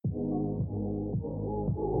Welcome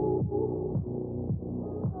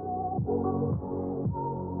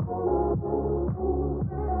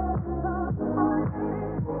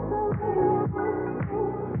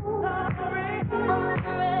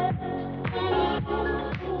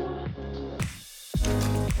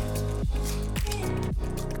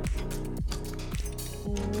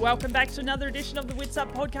back to another edition of the Wits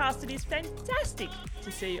Up podcast. It is fantastic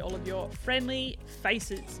to see all of your friendly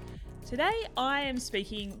faces. Today I am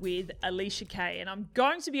speaking with Alicia Kaye, and I'm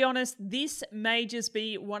going to be honest, this may just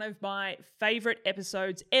be one of my favourite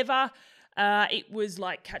episodes ever. It was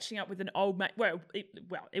like catching up with an old mate.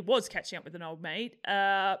 It was catching up with an old mate,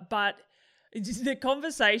 but the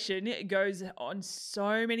conversation goes on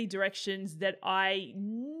so many directions that I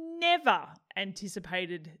never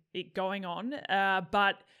anticipated it going on.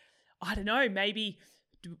 But I don't know, maybe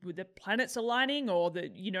the planets aligning, or the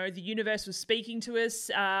universe was speaking to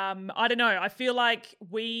us. I don't know. I feel like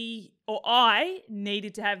I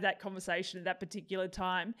needed to have that conversation at that particular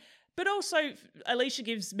time. But also, Alicia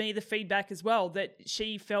gives me the feedback as well that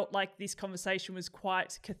she felt like this conversation was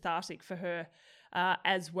quite cathartic for her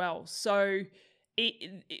as well. So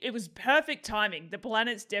it was perfect timing. The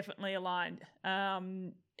planets definitely aligned.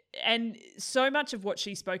 And so much of what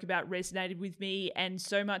she spoke about resonated with me, and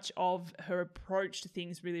so much of her approach to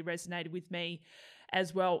things really resonated with me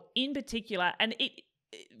as well. In particular, and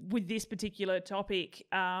with this particular topic,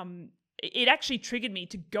 it actually triggered me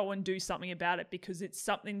to go and do something about it, because it's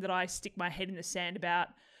something that I stick my head in the sand about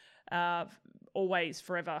always,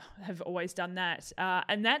 forever, have always done that.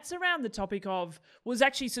 And that's around the topic was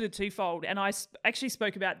actually sort of twofold. And I actually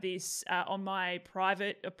spoke about this on my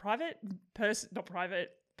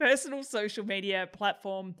personal social media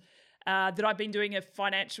platform that I've been doing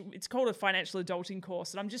it's called a financial adulting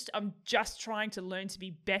course. And I'm just trying to learn to be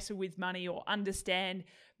better with money, or understand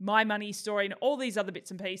my money story and all these other bits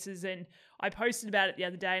and pieces. And I posted about it the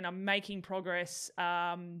other day, and I'm making progress.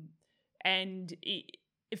 And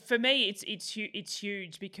for me, it's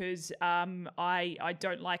huge, because I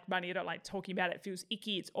don't like money. I don't like talking about it. It feels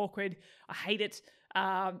icky. It's awkward. I hate it.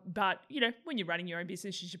 But when you're running your own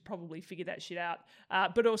business, you should probably figure that shit out.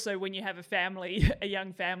 But also when you have a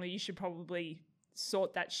young family, you should probably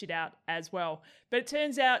sort that shit out as well. But it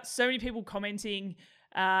turns out so many people commenting,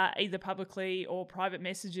 either publicly or private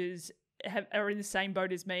messages, are in the same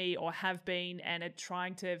boat as me, or have been, and are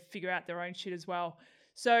trying to figure out their own shit as well.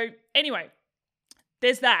 So anyway,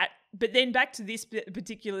 there's that. But then back to this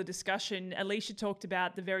particular discussion, Alicia talked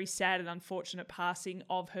about the very sad and unfortunate passing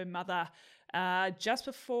of her mother just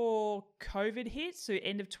before COVID hit, so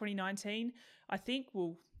end of 2019. I think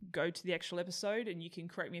we'll go to the actual episode and you can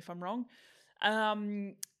correct me if I'm wrong.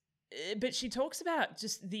 But she talks about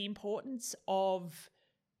just the importance of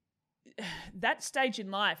that stage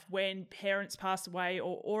in life when parents pass away,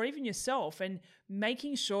 or even yourself, and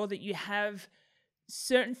making sure that you have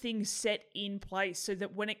certain things set in place so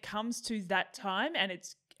that when it comes to that time, and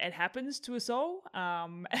it happens to us all,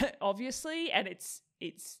 obviously, and it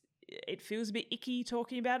feels a bit icky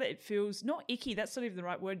talking about it. It feels not icky, that's not even the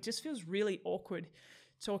right word. It just feels really awkward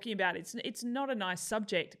talking about it. It's not a nice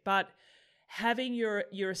subject, but having your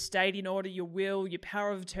estate in order, your will, your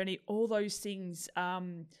power of attorney, all those things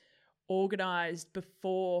organized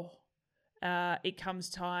before it comes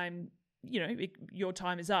time, your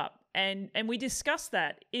time is up. And we discussed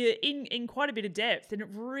that in quite a bit of depth, and it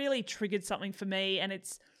really triggered something for me. And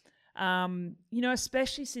it's,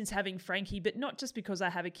 especially since having Frankie, but not just because I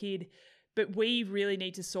have a kid, but we really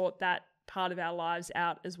need to sort that part of our lives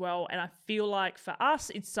out as well. And I feel like for us,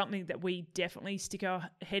 it's something that we definitely stick our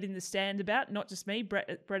head in the sand about, not just me,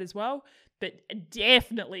 Brett as well, but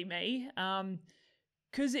definitely me,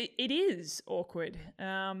 because it is awkward.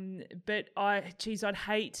 But I'd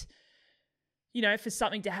hate, for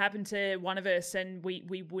something to happen to one of us and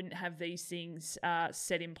we wouldn't have these things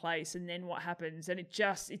set in place, and then what happens? And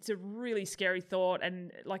it's a really scary thought,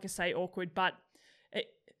 and like I say, awkward. But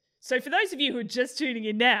so for those of you who are just tuning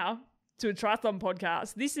in now to a triathlon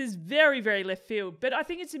podcast, this is very, very left field, but I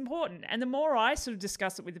think it's important. And the more I sort of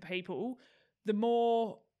discuss it with the people, the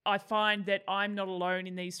more I find that I'm not alone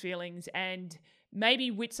in these feelings, and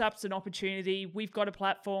maybe Wits Up's an opportunity. We've got a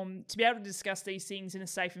platform to be able to discuss these things in a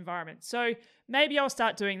safe environment. So maybe I'll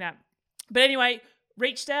start doing that. But anyway,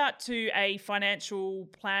 reached out to a financial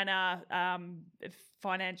planner,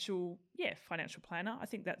 financial planner. I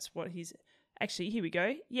think that's what he's actually, here we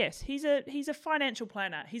go. Yes, he's a financial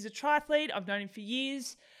planner. He's a triathlete. I've known him for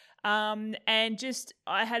years. And just,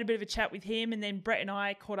 I had a bit of a chat with him, and then Brett and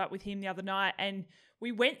I caught up with him the other night, and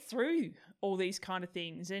we went through all these kind of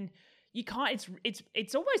things. And you can't,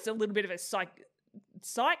 it's almost a little bit of a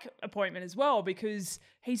psych appointment as well, because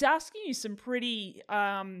he's asking you some pretty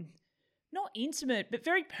not intimate but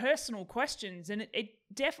very personal questions, and it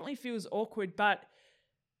definitely feels awkward. But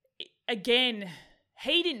again,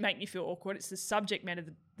 he didn't make me feel awkward. It's the subject matter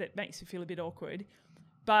that makes me feel a bit awkward.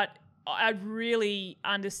 But I really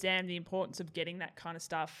understand the importance of getting that kind of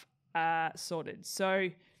stuff sorted. So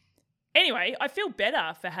anyway, I feel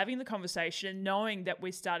better for having the conversation, knowing that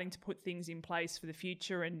we're starting to put things in place for the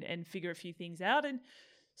future and figure a few things out. And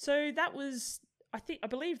so that was, I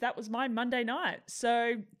believe that was my Monday night.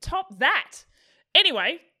 So top that.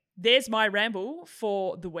 Anyway, there's my ramble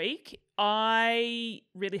for the week. I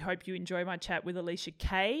really hope you enjoy my chat with Alicia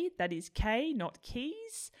Kaye. That is Kaye, not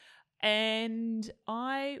Keys. And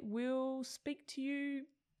I will speak to you,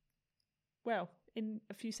 well, in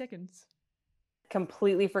a few seconds.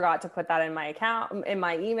 Completely forgot to put that in my account, in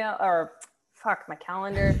my email, or my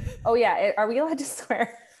calendar. Oh yeah. Are we allowed to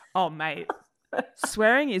swear? Oh mate,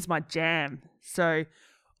 swearing is my jam. So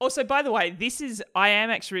also, by the way, I am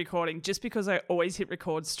actually recording just because I always hit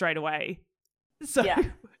record straight away. So, yeah.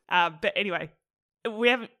 But anyway, we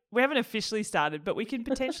haven't officially started, but we can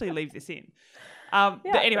potentially leave this in. But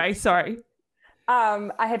anyway, sorry.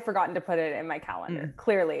 I had forgotten to put it in my calendar.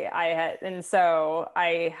 Clearly and so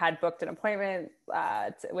I had booked an appointment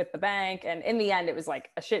with the bank, and in the end it was like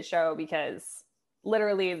a shit show, because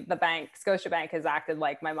literally the bank, Scotiabank, has acted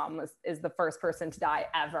like my mom is the first person to die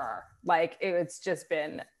ever. Like it's just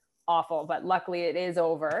been awful, but luckily it is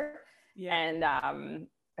over. Yeah. And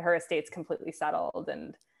her estate's completely settled.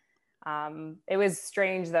 And it was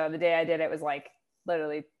strange though. The day I did it was like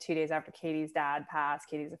literally 2 days after Katie's dad passed.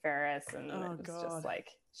 Katie's a Ferris, and it was just like,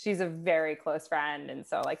 she's a very close friend. And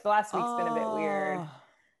so like the last week's been a bit weird.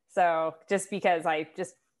 So just because I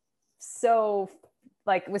just so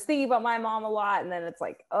like was thinking about my mom a lot, and then it's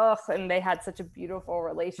like, and they had such a beautiful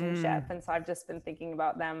relationship. And so I've just been thinking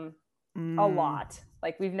about them a lot.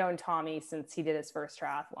 Like we've known Tommy since he did his first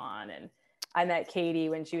triathlon, and I met Katie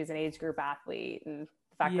when she was an age group athlete, and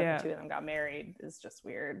the fact that the two of them got married is just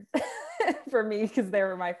weird for me, because they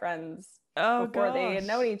were my friends before they had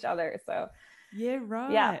known each other. So yeah,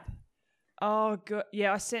 right. Yeah. Oh good.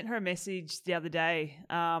 Yeah, I sent her a message the other day.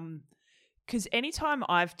 Because anytime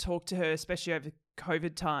I've talked to her, especially over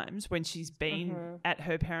COVID times when she's been at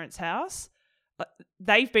her parents' house,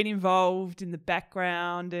 they've been involved in the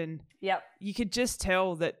background, and you could just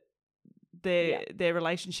tell that their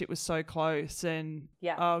relationship was so close. And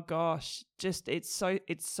oh gosh, just it's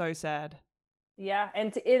so sad. Yeah,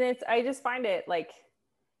 and it's I just find it like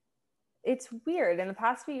it's weird. In the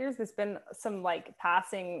past few years, there's been some like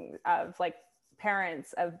passing of like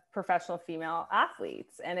parents of professional female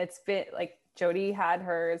athletes, and it's been like Jody had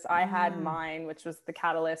hers, I had mine, which was the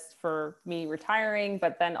catalyst for me retiring.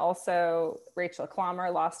 But then also Rachel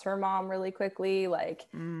Clommer lost her mom really quickly. Like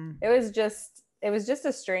it was just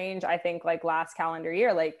a strange, I think, like last calendar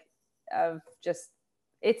year, like of just,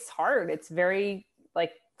 it's hard. It's very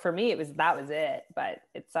like, for me, that was it. But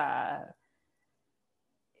it's, I've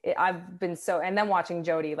been so, and then watching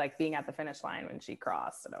Jody like being at the finish line when she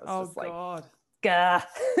crossed, and I was just like, gah,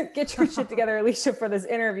 get your shit together, Alicia, for this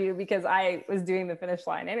interview, because I was doing the finish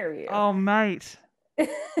line interview. Oh, mate. It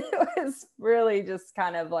was really just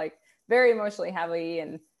kind of like very emotionally heavy,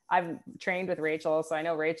 and I've trained with Rachel, so I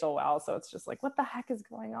know Rachel well. So it's just like, what the heck is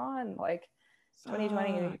going on? Like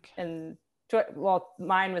 2020 and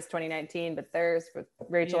mine was 2019, but theirs with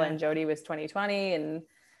Rachel and Jody was 2020, and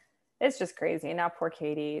it's just crazy. And now poor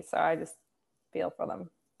Katie. So I just feel for them.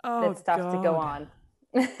 Oh, it's tough to go on.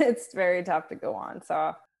 It's very tough to go on.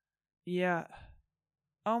 So yeah.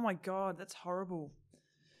 Oh my God, that's horrible.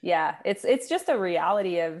 Yeah, it's just a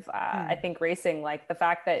reality of I think racing. Like the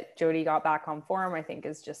fact that Jody got back on form, I think,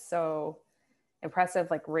 is just so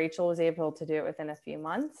impressive. Like Rachel was able to do it within a few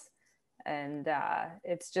months, and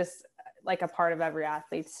it's just like a part of every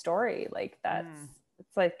athlete's story. Like that's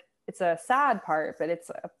it's like it's a sad part, but it's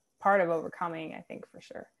a part of overcoming, I think, for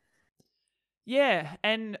sure. Yeah,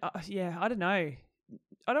 and I don't know.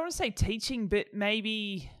 I don't want to say teaching, but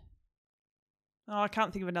maybe, I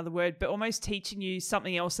can't think of another word, but almost teaching you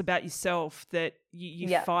something else about yourself, that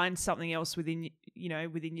you find something else within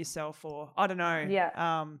yourself, or I don't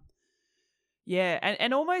know. Yeah.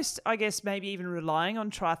 And almost, I guess, maybe even relying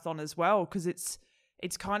on triathlon as well, because it's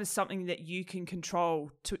kind of something that you can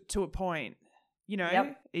control to a point,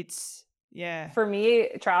 it's. Yeah. For me,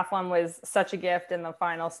 triathlon was such a gift in the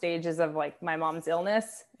final stages of like my mom's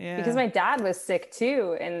illness, because my dad was sick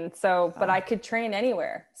too. And so, but I could train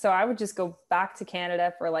anywhere. So I would just go back to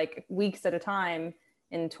Canada for like weeks at a time.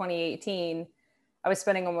 In 2018, I was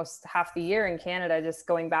spending almost half the year in Canada, just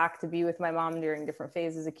going back to be with my mom during different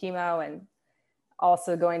phases of chemo. And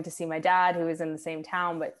also going to see my dad, who was in the same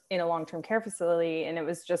town, but in a long-term care facility. And it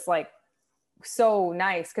was just like so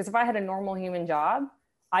nice. Because if I had a normal human job,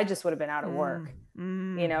 I just would have been out of work,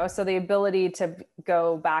 So the ability to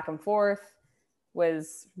go back and forth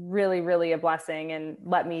was really, really a blessing, and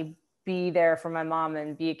let me be there for my mom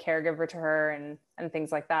and be a caregiver to her and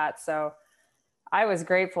things like that. So I was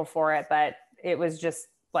grateful for it, but it was just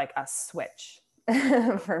like a switch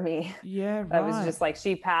for me. Yeah, right. It was just like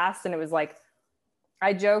she passed, and it was like,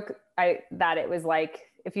 I joke that it was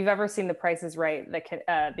like, if you've ever seen The Price is Right,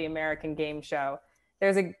 the American game show,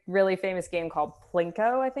 there's a really famous game called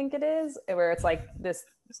Plinko, I think it is, where it's like this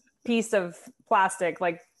piece of plastic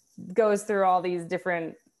like goes through all these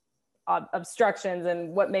different obstructions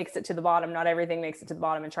and what makes it to the bottom. Not everything makes it to the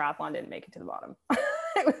bottom, and triathlon didn't make it to the bottom.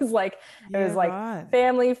 It was like right.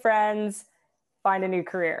 family, friends, find a new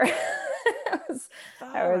career.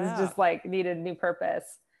 I was just like needed a new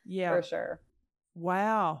purpose. Yeah, for sure.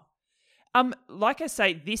 Wow. Like I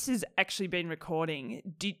say, this has actually been recording.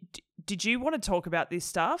 Did you want to talk about this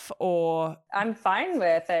stuff, or? I'm fine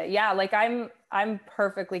with it. Yeah, like I'm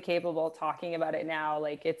perfectly capable of talking about it now.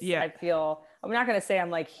 Like I feel, I'm not going to say I'm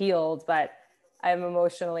like healed, but I'm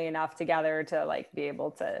emotionally enough together to like be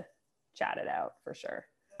able to chat it out for sure.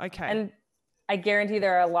 Okay. And I guarantee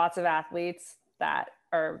there are lots of athletes that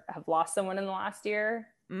have lost someone in the last year,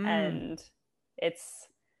 and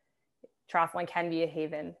triathlon can be a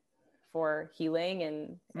haven for healing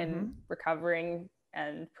and recovering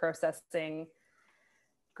and processing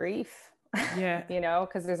grief. Yeah.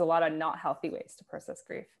 Because there's a lot of not healthy ways to process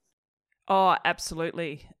grief. Oh,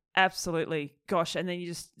 absolutely. Absolutely. Gosh. And then you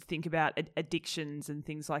just think about addictions and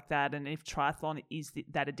things like that. And if triathlon is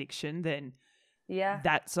that addiction, then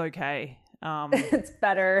that's okay. It's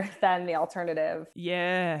better than the alternative.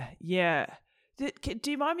 Yeah. Yeah.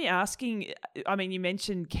 Do you mind me asking, I mean, you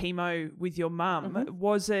mentioned chemo with your mum.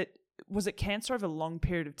 Was it cancer over a long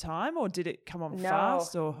period of time, or did it come on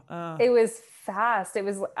fast? Or It was fast.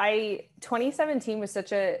 2017 was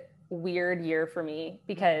such a weird year for me,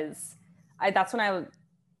 because that's when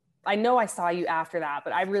I know I saw you after that,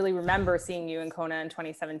 but I really remember seeing you in Kona in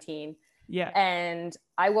 2017. Yeah. And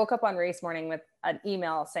I woke up on race morning with an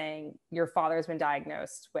email saying your father's been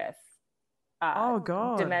diagnosed with oh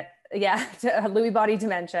God. Lewy body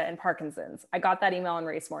dementia and Parkinson's. I got that email on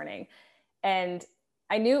race morning, and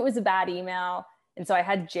I knew it was a bad email. And so I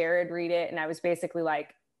had Jared read it, and I was basically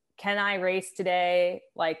like, can I race today?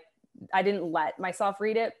 Like, I didn't let myself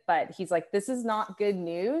read it, but he's like, this is not good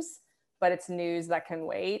news, but it's news that can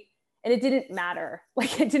wait. And it didn't matter.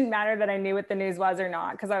 Like, it didn't matter that I knew what the news was or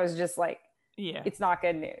not, because I was just like, it's not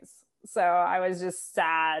good news. So I was just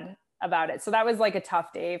sad about it. So that was like a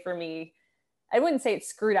tough day for me. I wouldn't say it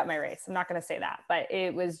screwed up my race. I'm not going to say that, but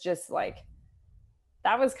it was just like,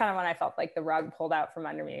 that was kind of when I felt like the rug pulled out from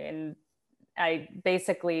under me. And I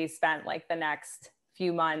basically spent like the next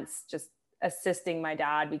few months just assisting my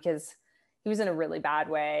dad, because he was in a really bad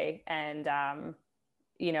way. And,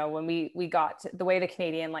 when we got the way the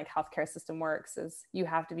Canadian like healthcare system works is you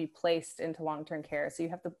have to be placed into long-term care. So you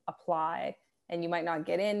have to apply, and you might not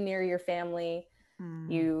get in near your family.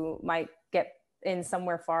 You might get in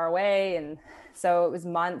somewhere far away. And so it was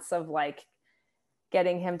months of like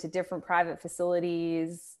getting him to different private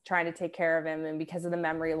facilities, trying to take care of him. And because of the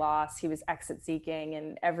memory loss, he was exit seeking,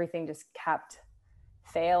 and everything just kept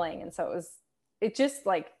failing. And so it just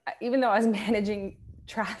like, even though I was managing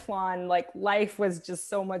triathlon, like life was just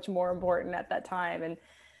so much more important at that time. And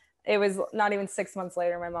it was not even 6 months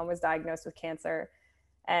later, my mom was diagnosed with cancer.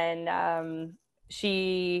 And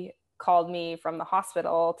she called me from the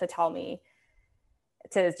hospital to tell me,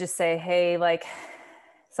 to just say, hey, like,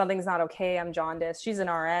 something's not okay. I'm jaundiced. She's an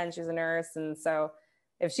RN, she's a nurse. And so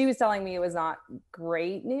if she was telling me it was not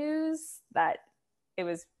great news, that it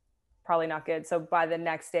was probably not good. So by the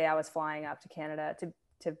next day I was flying up to Canada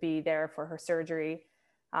to be there for her surgery.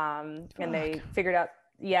 And they figured out,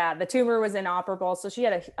 the tumor was inoperable. So she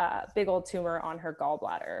had a big old tumor on her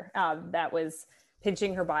gallbladder that was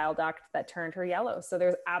pinching her bile duct that turned her yellow. So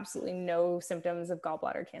there's absolutely no symptoms of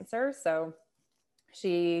gallbladder cancer. So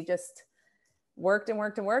she just worked and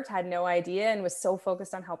worked and worked, had no idea, and was so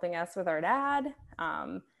focused on helping us with our dad.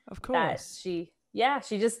 Of course. That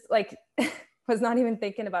she just like was not even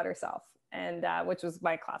thinking about herself. And which was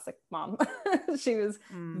my classic mom. She was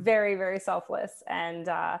very, very selfless. And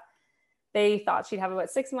they thought she'd have about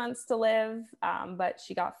 6 months to live, but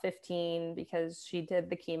she got 15 because she did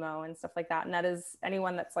the chemo and stuff like that. And that is,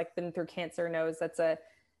 anyone that's like been through cancer knows that's a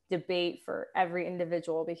debate for every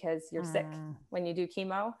individual, because you're sick when you do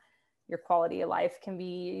chemo. Your quality of life can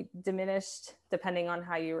be diminished depending on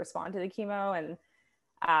how you respond to the chemo.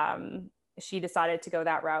 And she decided to go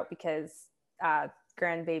that route because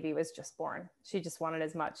grandbaby was just born. She just wanted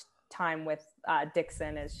as much time with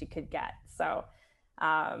Dixon as she could get. So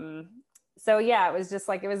yeah, it was just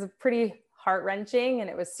like, it was pretty heart-wrenching, and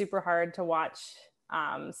it was super hard to watch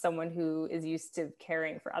someone who is used to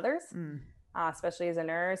caring for others, especially as a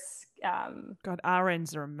nurse. God,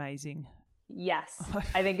 RNs are amazing. Yes.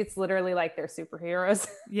 I think it's literally like they're superheroes.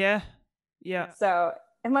 Yeah. So,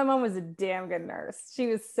 and my mom was a damn good nurse. She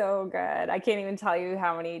was so good. I can't even tell you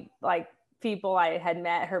how many like people I had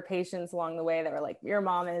met, her patients along the way, that were like, your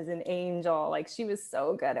mom is an angel. Like, she was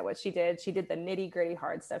so good at what she did. She did the nitty gritty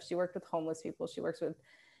hard stuff. She worked with homeless people. She works with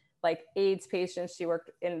like AIDS patients. She worked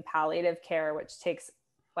in palliative care, which takes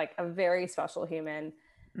like a very special human.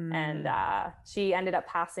 And she ended up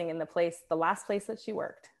passing in the last place that she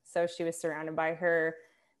worked. So she was surrounded by her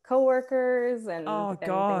coworkers and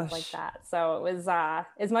things like that. So it was,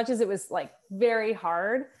 as much as it was like very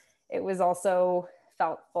hard, it was also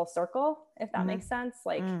felt full circle, if that makes sense.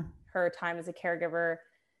 Like her time as a caregiver.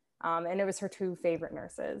 And it was her two favorite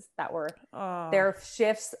nurses that were their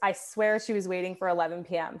shifts. I swear she was waiting for 11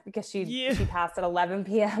 p.m. because she passed at 11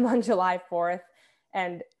 p.m. on July 4th.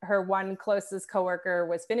 And her one closest coworker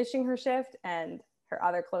was finishing her shift, and her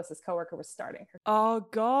other closest coworker was starting her. Oh,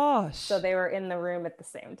 gosh. So they were in the room at the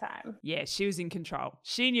same time. Yeah, she was in control.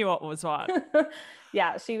 She knew what was what.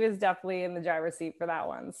 Yeah, she was definitely in the driver's seat for that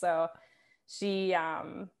one. So she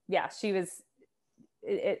was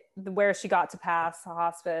where she got to pass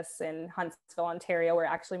hospice in Huntsville, Ontario, where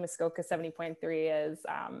actually Muskoka 70.3 is.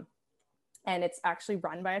 And it's actually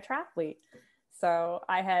run by a triathlete. So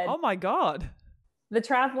I had... Oh, my God. The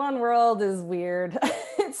triathlon world is weird.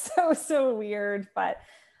 It's so weird, but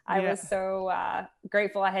I was so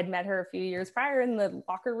grateful. I had met her a few years prior in the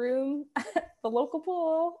locker room at the local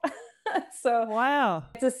pool. So wow,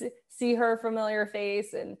 to see her familiar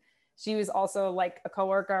face, and she was also like a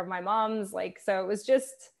coworker of my mom's. Like, so it was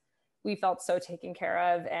just, we felt so taken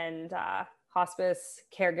care of. And hospice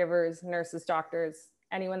caregivers, nurses, doctors,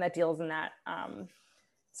 anyone that deals in that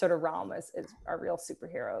sort of realm are real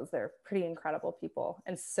superheroes. They're pretty incredible people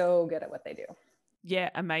and so good at what they do. Yeah,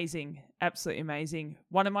 amazing. Absolutely amazing.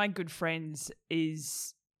 One of my good friends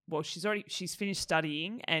is, well, she's finished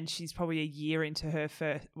studying, and she's probably a year into her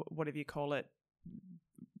first, whatever you call it,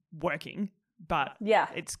 working, but yeah,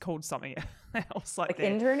 it's called something else like that.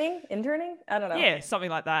 Interning? I don't know. Yeah, something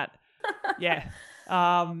like that. Yeah.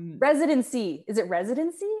 Residency. Is it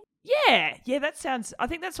residency? Yeah, that sounds, I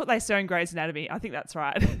think that's what they say in Grey's Anatomy. I think that's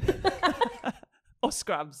right. Or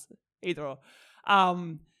Scrubs, either or.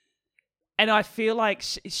 And I feel like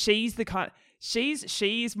she's the kind,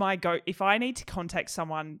 she's my go, if I need to contact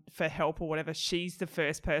someone for help or whatever, she's the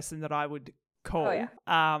first person that I would call. Oh, yeah.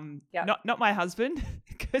 Yep. Not my husband,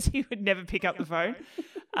 because he would never pick up the phone.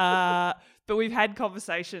 But we've had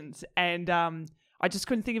conversations, and I just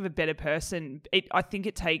couldn't think of a better person. I think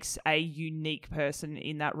it takes a unique person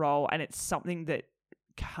in that role, and it's something that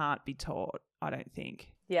can't be taught, I don't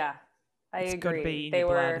think. Yeah, I agree. Got to be in your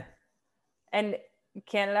blood. And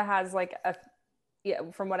Canada has like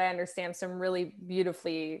from what I understand, some really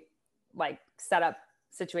beautifully like set up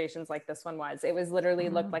situations like this one was. It was literally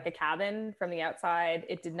looked like a cabin from the outside.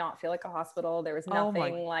 It did not feel like a hospital. There was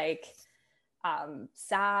nothing like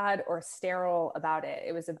sad or sterile about it.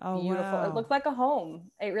 It was a beautiful, It looked like a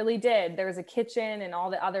home. It really did. There was a kitchen and all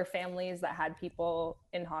the other families that had people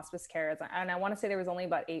in hospice care. And I want to say there was only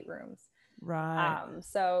about 8 rooms. Right.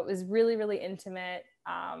 So it was really, really intimate.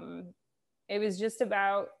 It was just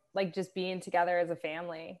about like just being together as a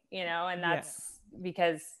family, and that's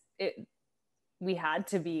because we had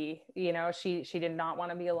to be, she did not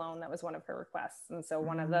want to be alone. That was one of her requests. And so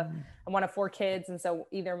one of 4 kids. And so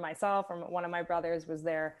either myself or one of my brothers was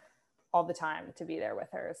there all the time to be there with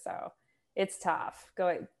her. So it's tough.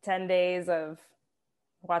 Going 10 days of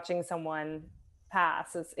watching someone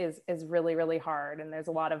pass is really, really hard. And there's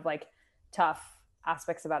a lot of like tough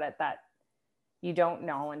aspects about it that you don't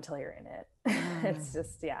know until you're in it. It's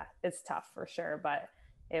just, it's tough for sure. But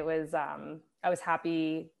it was, I was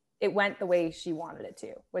happy it went the way she wanted it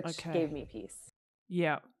to, which gave me peace.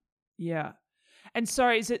 Yeah. Yeah. And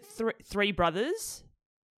sorry, is it 3 brothers?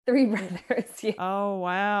 3 brothers, yeah. Oh,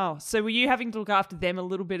 wow. So were you having to look after them a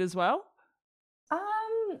little bit as well?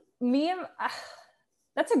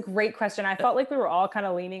 That's a great question. I felt like we were all kind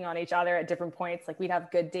of leaning on each other at different points. Like we'd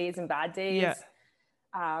have good days and bad days. Yeah.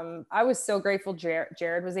 I was so grateful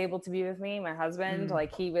Jared was able to be with me, my husband.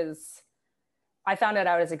 Like I found it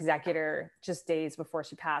out as executor just days before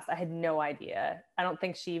she passed. I had no idea. I don't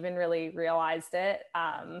think she even really realized it.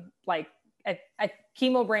 Chemo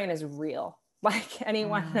brain is real. Like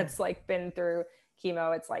anyone that's like been through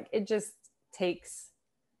chemo, it's like, takes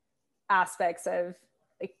aspects of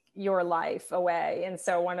like your life away. And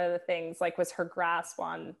so one of the things like was her grasp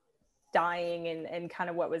on dying and kind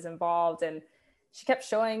of what was involved. And she kept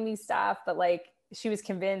showing me stuff, but like she was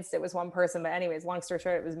convinced it was one person. But anyways, long story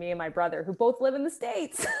short, it was me and my brother who both live in the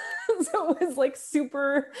States. So it was like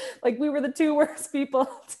super, like we were the two worst people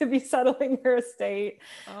to be settling her estate.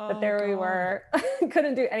 But there we were,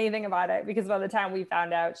 couldn't do anything about it because by the time we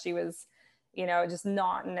found out, she was, you know, just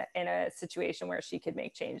not in a situation where she could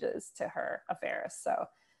make changes to her affairs. So,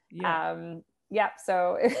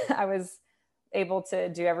 so I was able to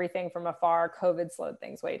do everything from afar. COVID slowed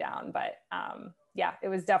things way down, but it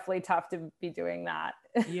was definitely tough to be doing that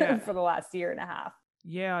for the last year and a half.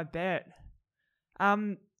 Yeah, I bet.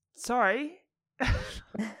 Sorry.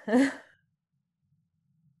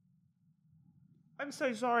 I'm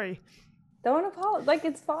so sorry. Don't apologize. Like,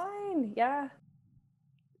 it's fine. Yeah.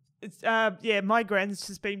 It's my gran's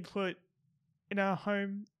just been put in a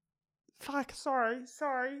home. Fuck, sorry.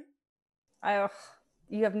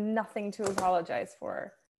 You have nothing to apologize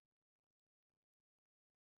for.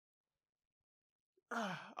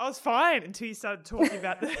 I was fine until you started talking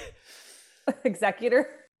about the executor.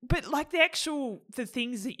 But like the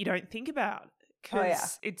things that you don't think about,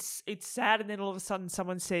 because it's sad, and then all of a sudden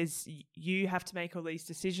someone says you have to make all these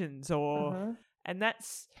decisions, and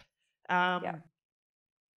that's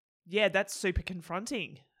that's super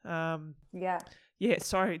confronting.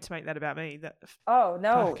 Sorry to make that about me.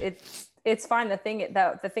 It's fine. The thing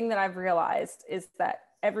that I've realized is that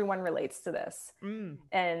everyone relates to this,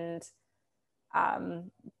 and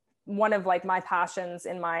one of like my passions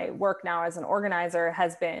in my work now as an organizer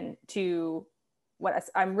has been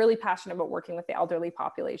I'm really passionate about working with the elderly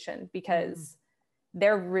population because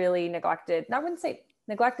they're really neglected. And I wouldn't say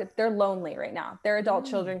neglected. They're lonely right now. Their adult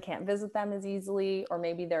children can't visit them as easily, or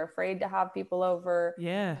maybe they're afraid to have people over.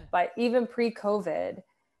 Yeah. But even pre-COVID,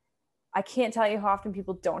 I can't tell you how often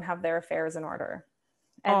people don't have their affairs in order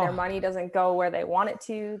and their money doesn't go where they want it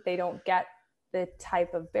to. They don't get the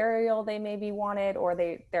type of burial they maybe wanted, or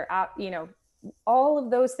they're out, all of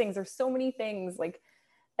those things. There's so many things like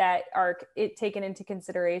that are taken into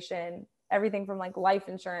consideration, everything from like life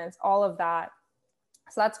insurance, all of that.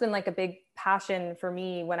 So that's been like a big passion for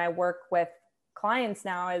me when I work with clients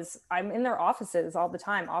now, is I'm in their offices all the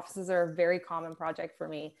time. Offices are a very common project for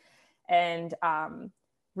me. And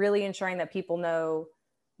really ensuring that people know,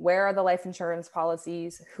 where are the life insurance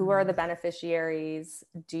policies? Who are the beneficiaries?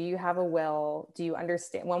 Do you have a will? Do you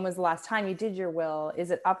understand? When was the last time you did your will? Is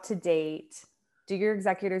it up to date? Do your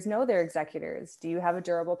executors know their executors? Do you have a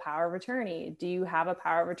durable power of attorney? Do you have a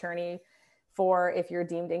power of attorney for if you're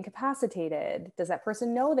deemed incapacitated? Does that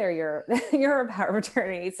person know you're a power of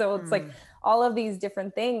attorney? So it's like all of these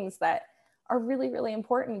different things that are really, really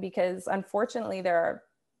important, because unfortunately there are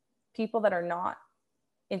people that are not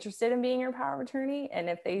interested in being your power of attorney, and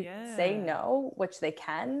if they say no, which they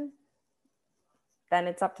can, then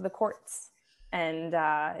it's up to the courts, and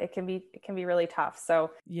it can be really tough.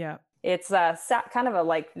 So it's kind of a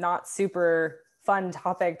like not super fun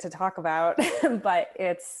topic to talk about, but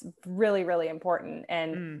it's really, really important.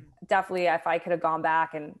 And definitely, if I could have gone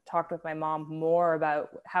back and talked with my mom more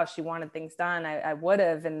about how she wanted things done, I would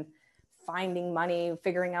have. And finding money,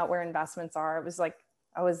 figuring out where investments are, it was like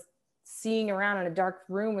I was seeing around in a dark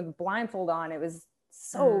room with a blindfold on. It was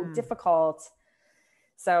so difficult.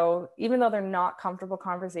 So even though they're not comfortable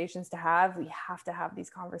conversations to have, we have to have these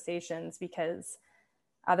conversations, because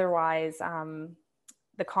otherwise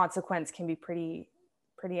the consequence can be pretty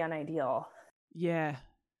unideal. Yeah,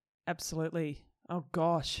 absolutely. Oh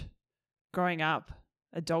gosh, growing up,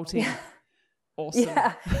 adulting, awesome.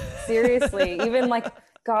 Yeah, seriously. Even like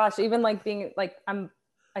being like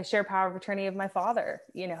I share power of attorney of my father,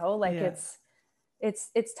 it's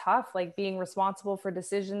tough, like being responsible for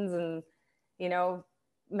decisions, and,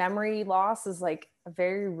 memory loss is like a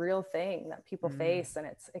very real thing that people face. And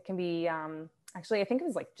it can be, actually, I think it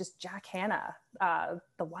was like just Jack Hanna,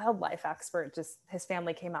 the wildlife expert, just his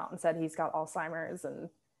family came out and said he's got Alzheimer's, and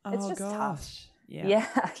it's just tough.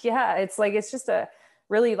 Yeah. It's just a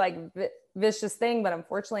really like vicious thing. But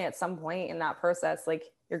unfortunately, at some point in that process,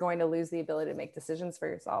 like you're going to lose the ability to make decisions for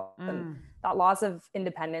yourself. And that loss of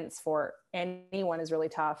independence for anyone is really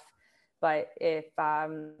tough. But if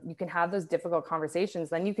you can have those difficult conversations,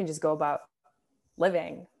 then you can just go about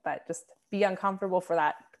living, but just be uncomfortable for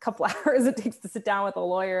that couple hours it takes to sit down with a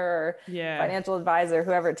lawyer or financial advisor,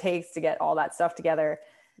 whoever it takes to get all that stuff together.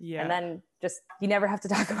 And then just, you never have to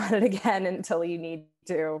talk about it again until you need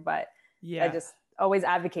to. But I just always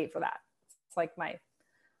advocate for that. It's like my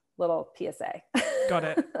little PSA. Got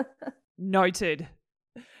it. Noted.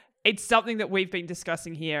 it's something that we've been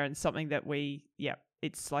discussing here and something that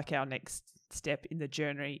it's like our next step in the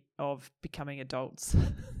journey of becoming adults.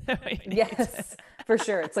 Yes, for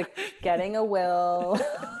sure. It's like getting a will,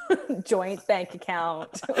 joint bank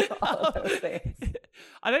account, all of those things.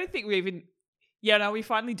 I don't think we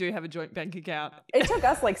finally do have a joint bank account. It took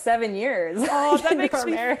us like 7 years. Oh, that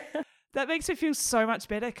makes me feel so much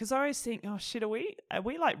better, because I always think, oh shit, are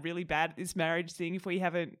we like really bad at this marriage thing if we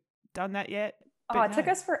haven't done that yet? It took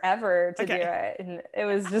us forever to do it. And it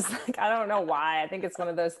was just like, I don't know why. I think it's one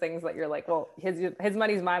of those things that you're like, well, his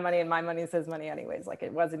money's my money and my money's his money anyways. Like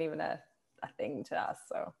it wasn't even a thing to us.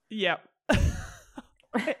 So yeah.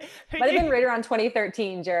 Might have been right around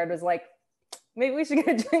 2013. Jared was like, maybe we should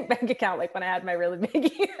get a joint bank account, like when I had my really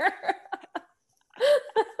big year.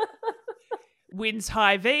 Wins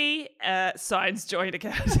high V, signs joint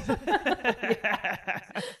account. Yeah.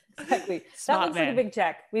 Exactly. Smart that looks man. like a big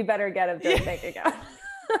check. We better get a joint bank account.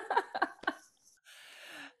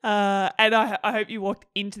 And I hope you walked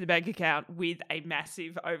into the bank account with a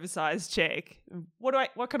massive oversized check.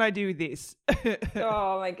 What can I do with this?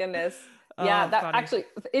 Oh my goodness. Oh, Yeah, that funny. actually,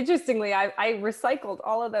 interestingly, I recycled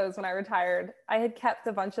all of those when I retired. I had kept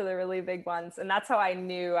a bunch of the really big ones, and that's how I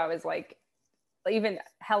knew I was like, even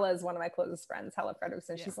Hella is one of my closest friends, Hella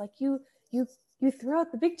Fredrickson. Yeah. She's like, you throw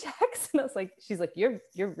out the big checks, and I was like, she's like, you're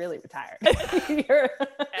really retired.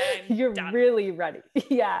 you're done. really ready.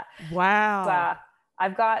 Yeah. Wow.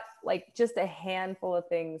 I've got like just a handful of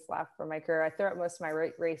things left for my career. I threw out most of my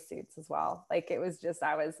race suits as well. Like it was just,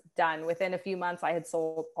 I was done within a few months. I had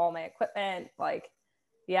sold all my equipment. Like,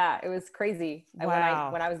 yeah, it was crazy. And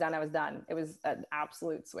Wow. when I was done, I was done. It was an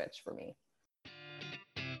absolute switch for me.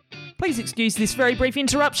 Please excuse this very brief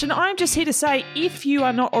interruption. I'm just here to say, if you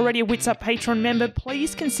are not already a Wits Up Patreon member,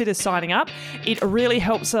 please consider signing up. It really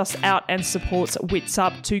helps us out and supports Wits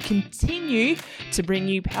Up to continue to bring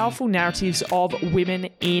you powerful narratives of women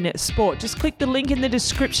in sport. Just click the link in the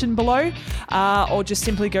description below, or just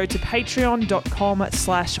simply go to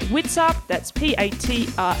patreon.com/witsup. That's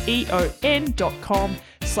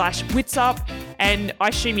patreon.com/witsup. And I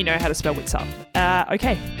assume you know how to spell Wits Up.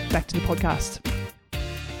 Okay, back to the podcast.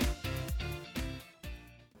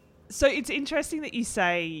 So it's interesting that you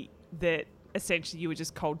say that essentially you were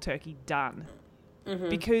just cold turkey done,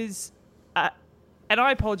 because, and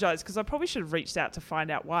I apologize because I probably should have reached out to find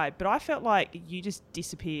out why, but I felt like you just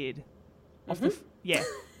disappeared off the, yeah.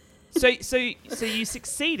 So you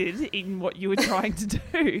succeeded in what you were trying to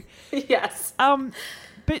do. Yes. And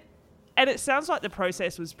it sounds like the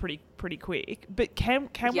process was pretty quick, but can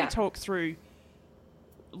we talk through,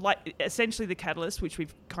 like, essentially the catalyst, which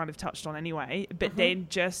we've kind of touched on anyway, but then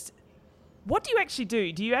just what do you actually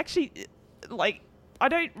do? Do you actually, like, I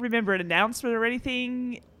don't remember an announcement or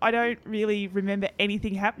anything. I don't really remember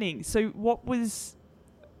anything happening. So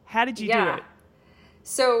how did you do it?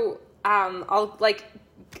 So I'll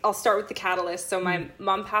start with the catalyst. So my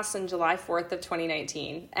mom passed on July 4th of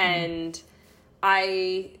 2019, and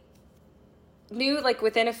I knew like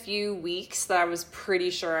within a few weeks that I was pretty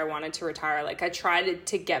sure I wanted to retire. Like I tried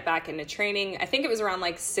to get back into training. I think it was around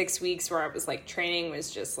like 6 weeks where I was like, training was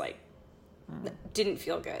just like, didn't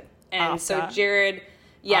feel good. And so Jared,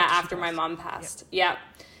 after my mom passed. Yep.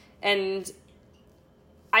 And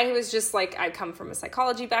I was just like, I come from a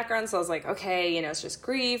psychology background. So I was like, okay, it's just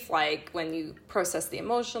grief. Like when you process the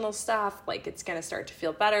emotional stuff, like it's going to start to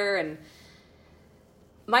feel better. And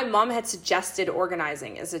my mom had suggested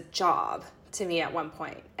organizing as a job to me at one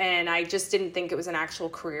point, and I just didn't think it was an actual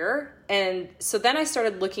career. And so then I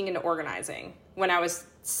started looking into organizing when I was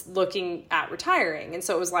looking at retiring. And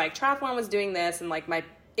so it was like triathlon was doing this, and like my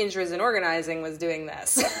interest in organizing was doing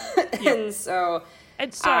this. And so,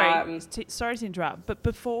 and sorry to interrupt, but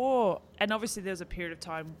before, and obviously there was a period of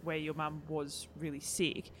time where your mum was really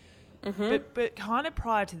sick, but kind of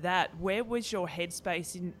prior to that, where was your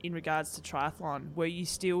headspace in regards to triathlon? Were you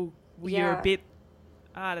a bit,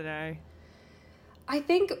 I don't know. I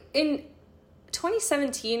think in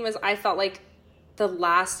 2017 I felt like the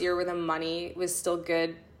last year where the money was still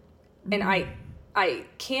good. And I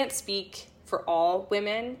can't speak for all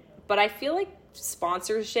women, but I feel like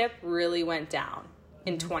sponsorship really went down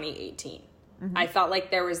in 2018. I felt like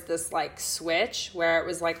there was this like switch where it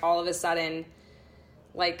was like all of a sudden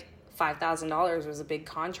like $5,000 was a big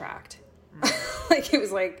contract. Like it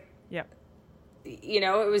was like,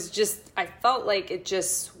 it was just, I felt like it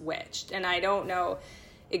just switched, and I don't know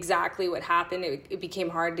exactly what happened. It became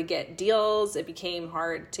hard to get deals. It became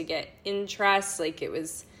hard to get interest. Like it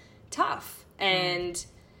was tough. And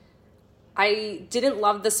I didn't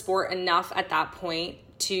love the sport enough at that point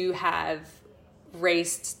to have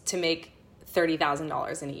raced to make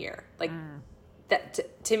 $30,000 in a year. Like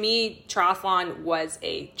that to me, triathlon was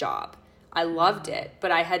a job. I loved it,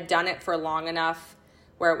 but I had done it for long enough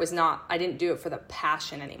where it was not, I didn't do it for the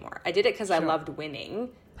passion anymore. I did it because I loved winning,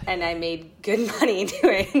 and I made good money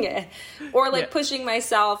doing it. Or like pushing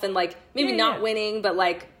myself and like maybe not winning, but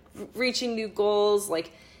like reaching new goals.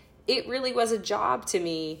 Like it really was a job to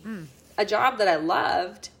me, a job that I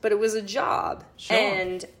loved, but it was a job. Sure.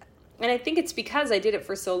 And I think it's because I did it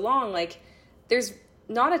for so long. Like there's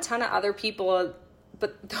not a ton of other people,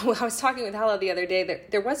 but I was talking with Hella the other day,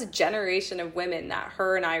 there was a generation of women that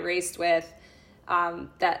her and I raced with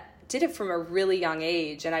that did it from a really young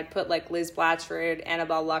age. And I'd put like Liz Blatchford,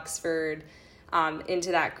 Annabelle Luxford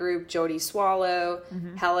into that group. Jodie Swallow,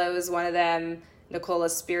 Hella was one of them, Nicola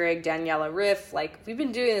Spirig, Daniela Riff. Like we've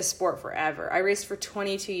been doing this sport forever. I raced for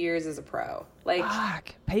 22 years as a pro.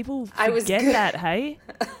 Like people forget that, hey?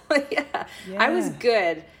 yeah, I was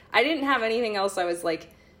good. I didn't have anything else I was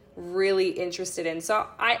like really interested in. So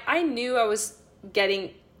I knew I was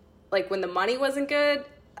getting, like when the money wasn't good,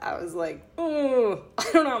 I was like, oh, I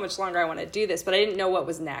don't know how much longer I want to do this, but I didn't know what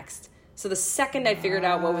was next. So the second I figured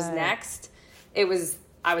out what was next, I was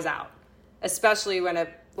out. Especially when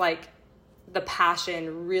the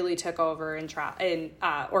passion really took over in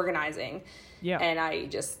organizing. Yeah. And I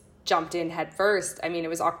just jumped in head first. I mean, it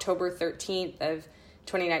was October 13th of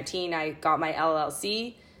 2019. I got my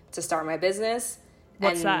LLC to start my business.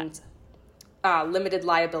 What's that? Limited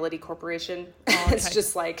Liability Corporation. Oh, okay. It's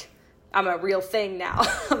just like, I'm a real thing now.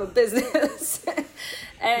 I'm a business.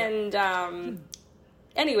 And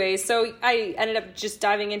anyway, so I ended up just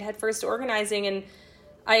diving in headfirst to organizing, and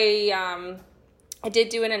I did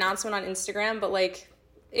do an announcement on Instagram, but like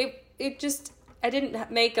it just, I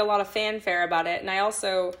didn't make a lot of fanfare about it. And I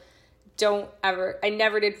also I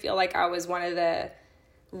never did feel like I was one of the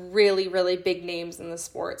really, really big names in the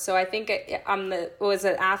sport. So I think was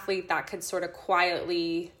an athlete that could sort of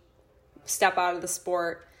quietly step out of the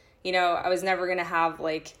sport. You know, I was never going to have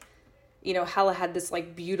like, you know, Hella had this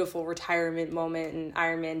like beautiful retirement moment in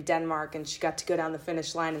Ironman Denmark, and she got to go down the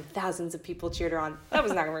finish line and thousands of people cheered her on. That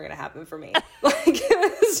was never going to happen for me. Like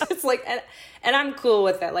it was just like, and I'm cool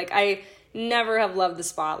with it. Like I never have loved the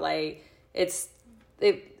spotlight.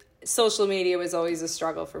 Social media was always a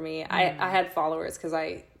struggle for me. I had followers because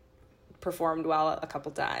I performed well a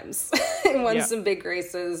couple times and won some big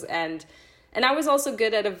races, and I was also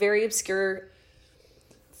good at a very obscure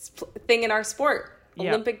thing in our sport,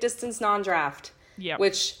 Olympic distance non-draft,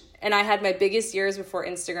 and I had my biggest years before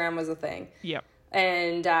Instagram was a thing.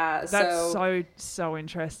 And that's so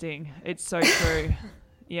interesting. It's so true.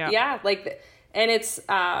 Like, and it's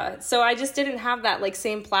so I just didn't have that like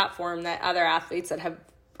same platform that other athletes that have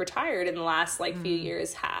retired in the last like few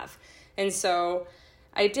years have. And so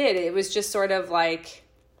I did. It was just sort of like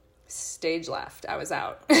stage left. I was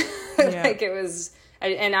out. Like it was,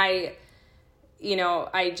 I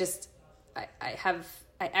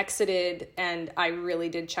exited, and I really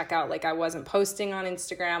did check out. Like I wasn't posting on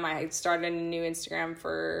Instagram. I started a new Instagram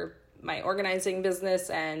for my organizing business,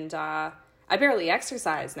 and I barely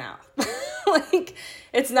exercise now. Like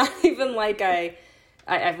it's not even like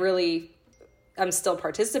I'm still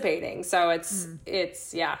participating. So it's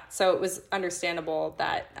so it was understandable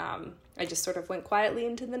that I just sort of went quietly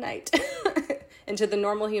into the night, into the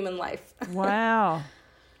normal human life. Wow.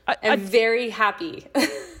 I'm very happy.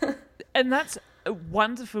 And that's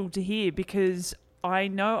wonderful to hear, because I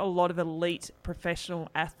know a lot of elite professional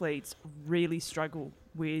athletes really struggle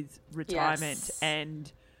with retirement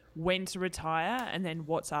and when to retire and then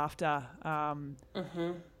what's after.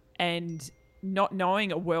 And not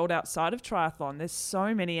knowing a world outside of triathlon. There's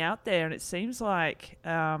so many out there, and it seems like,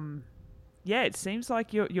 you're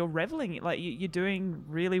reveling it. Like you're doing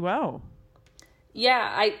really well.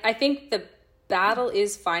 Yeah, I think the battle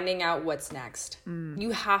is finding out what's next.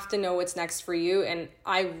 You have to know what's next for you, and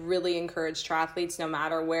I really encourage triathletes, no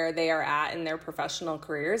matter where they are at in their professional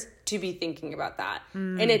careers, to be thinking about that.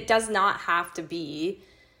 And it does not have to be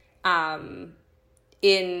in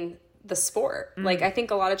the sport. Like I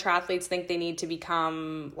think a lot of triathletes think they need to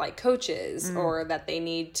become like coaches, or that they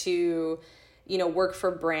need to, work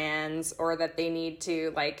for brands, or that they need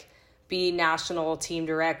to like be national team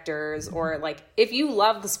directors, or like if you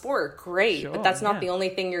love the sport, great, but that's not the only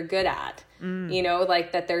thing you're good at.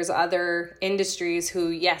 Like that there's other industries who,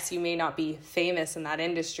 yes, you may not be famous in that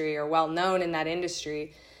industry or well known in that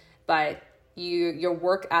industry, but your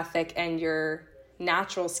work ethic and your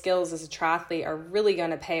natural skills as a triathlete are really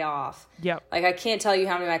going to pay off. Like I can't tell you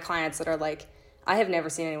how many of my clients that are like, I have never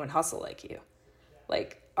seen anyone hustle like you.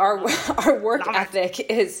 Like our work ethic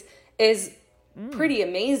is pretty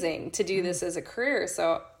amazing to do this as a career.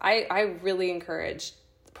 So I really encourage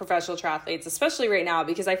professional triathletes, especially right now,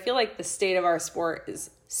 because I feel like the state of our sport is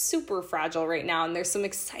super fragile right now, and there's some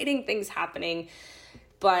exciting things happening,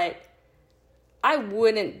 but I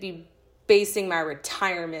wouldn't be basing my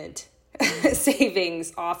retirement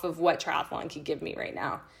savings off of what triathlon can give me right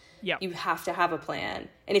now. Yeah. You have to have a plan.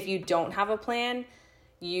 And if you don't have a plan,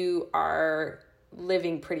 you are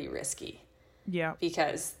living pretty risky. Yeah.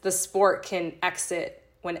 Because the sport can exit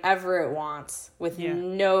whenever it wants with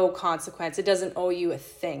no consequence. It doesn't owe you a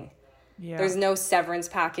thing. Yeah. There's no severance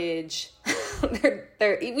package.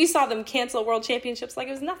 We saw them cancel world championships like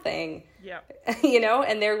it was nothing. Yeah. You know,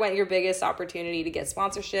 and there went your biggest opportunity to get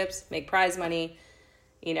sponsorships, make prize money.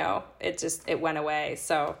 You know, it went away.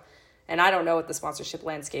 So, and I don't know what the sponsorship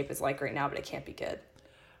landscape is like right now, but it can't be good.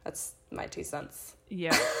 That's my 2 cents.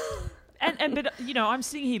 Yeah. But, you know, I'm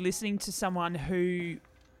sitting here listening to someone who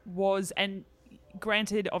was, and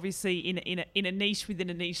granted, obviously in a niche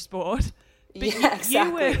within a niche sport, but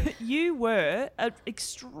exactly. you were an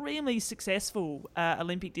extremely successful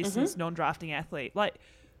Olympic distance non-drafting athlete, like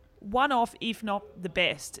one of, if not the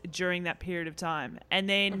best, during that period of time. And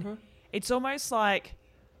then it's almost like,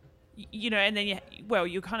 you know, and then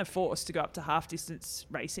you're kind of forced to go up to half distance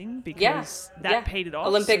racing because that petered off.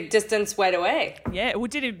 Olympic distance went away. Yeah, well,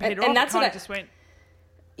 didn't peter off. And that's what just went.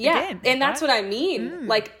 Yeah, again, and that's what I mean.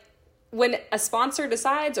 Like when a sponsor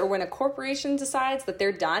decides or when a corporation decides that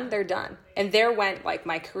they're done, they're done. And there went like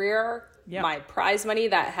my career, my prize money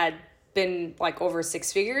that had been like over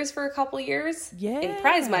 6 figures for a couple years in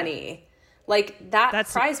prize money. Like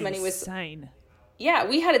that's prize money was insane. Yeah,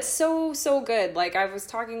 we had it so good. Like I was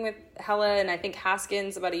talking with Hella and I think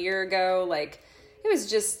Haskins about a year ago. Like it was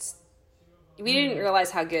just, we didn't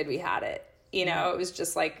realize how good we had it. You know, it was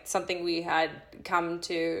just like something we had come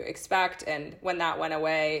to expect. And when that went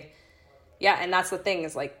away, and that's the thing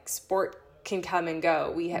is like sport can come and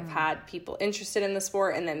go. We have had people interested in the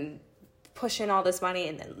sport and then push in all this money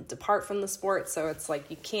and then depart from the sport. So it's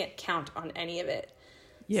like you can't count on any of it.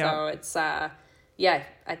 Yeah. So it's,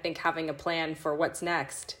 I think having a plan for what's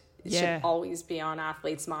next should always be on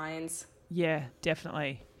athletes' minds. Yeah,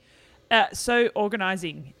 definitely. So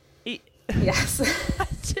organizing. Yes.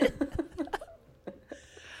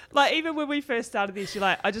 Like even when we first started this, you're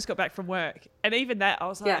like, I just got back from work. And even that, I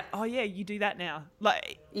was like, oh yeah, you do that now.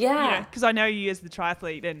 Like, you know, because I know you as the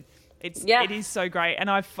triathlete and it is so great. And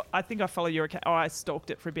I think I follow your account. Oh, I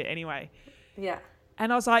stalked it for a bit anyway. Yeah.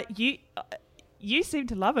 And I was like, you seem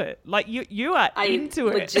to love it. Like you are into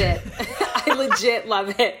it. I legit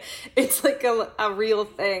love it. It's like a real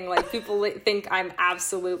thing. Like people think I'm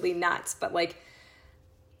absolutely nuts, but like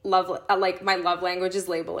like my love language is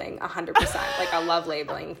labeling 100%. Like I love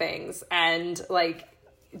labeling things and like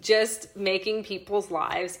just making people's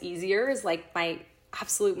lives easier is like my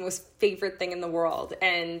absolute most favorite thing in the world.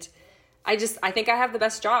 And I think I have the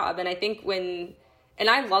best job. And I think and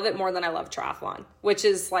I love it more than I love triathlon, which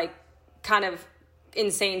is like kind of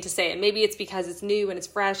insane to say. And maybe it's because it's new and it's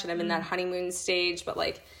fresh and I'm in that honeymoon stage, but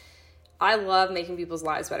like I love making people's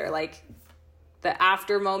lives better. Like the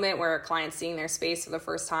after moment where a client's seeing their space for the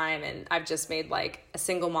first time and I've just made like a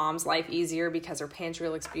single mom's life easier because her pantry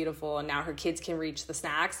looks beautiful and now her kids can reach the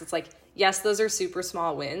snacks. It's like, yes, those are super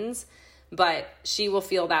small wins, but she will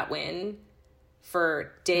feel that win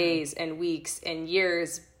for days and weeks and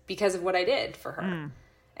years because of what I did for her.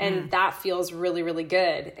 And that feels really, really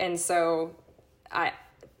good. And so I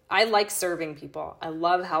like serving people. I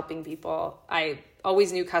love helping people. I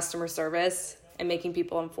always knew customer service and making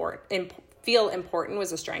people feel important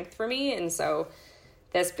was a strength for me. And so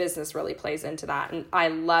this business really plays into that. And I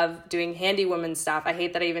love doing handy woman stuff. I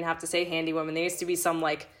hate that I even have to say handy woman. There used to be some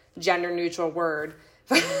like gender neutral word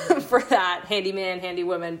for that, handyman, handy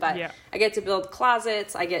woman. But I get to build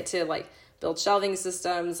closets. I get to like build shelving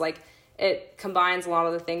systems. Like it combines a lot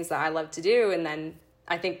of the things that I love to do. And then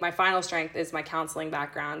I think my final strength is my counseling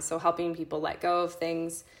background. So helping people let go of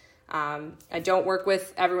things. I don't work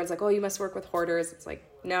with, everyone's like, oh, you must work with hoarders. It's like,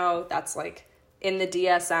 no, that's like in the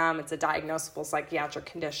DSM, it's a diagnosable psychiatric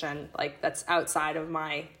condition. Like that's outside of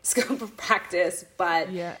my scope of practice. But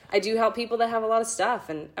I do help people that have a lot of stuff,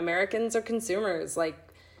 and Americans are consumers. Like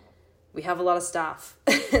we have a lot of stuff.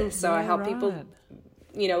 And so I help people,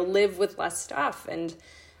 you know, live with less stuff and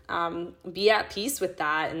be at peace with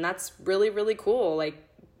that. And that's really, really cool. Like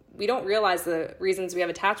we don't realize the reasons we have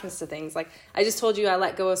attachments to things. Like I just told you I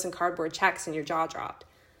let go of some cardboard checks and your jaw dropped.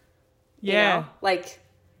 You know? Like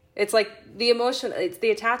it's like the emotion, it's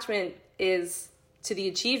the attachment is to the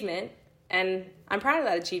achievement, and I'm proud of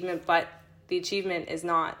that achievement, but the achievement is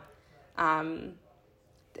not,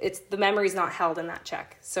 it's the memory's not held in that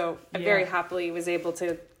check. So I very happily was able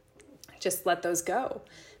to just let those go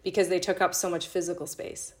because they took up so much physical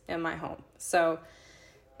space in my home. So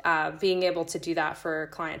being able to do that for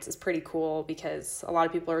clients is pretty cool because a lot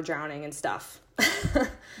of people are drowning and stuff.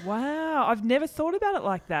 Wow. I've never thought about it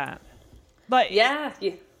like that. Like, yeah.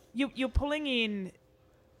 You're pulling in,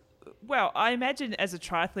 well, I imagine as a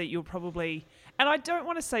triathlete, you'll probably, and I don't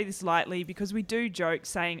want to say this lightly because we do joke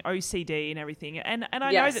saying OCD and everything. And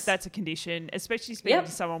I know that that's a condition, especially speaking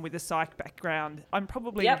to someone with a psych background. I'm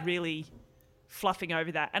probably really fluffing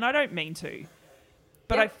over that. And I don't mean to.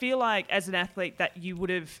 But I feel like as an athlete that you would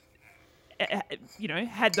have,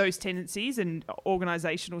 had those tendencies and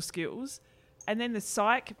organisational skills. And then the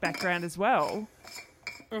psych background as well.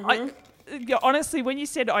 Honestly, when you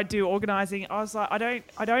said I do organising, I was like,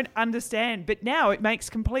 I don't understand. But now it makes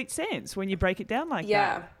complete sense when you break it down like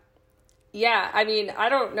that. Yeah. I mean, I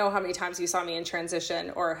don't know how many times you saw me in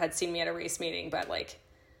transition or had seen me at a race meeting, but like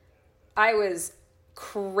I was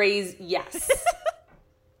crazy. Yes.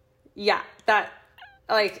 Yeah.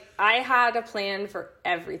 Like, I had a plan for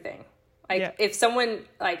everything. Like, if someone,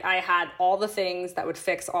 like, I had all the things that would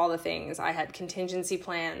fix all the things. I had contingency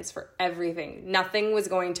plans for everything. Nothing was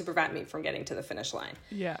going to prevent me from getting to the finish line.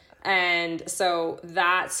 Yeah. And so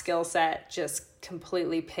that skill set just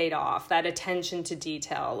completely paid off. That attention to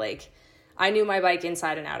detail. Like, I knew my bike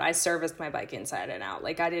inside and out. I serviced my bike inside and out.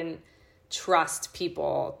 Like, I didn't trust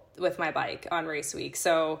people with my bike on race week.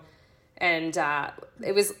 So, and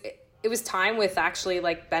it was time with actually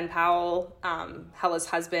like Ben Powell, Hella's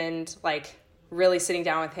husband, like really sitting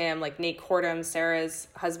down with him, like Nate Cordham, Sarah's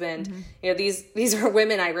husband. You know, these are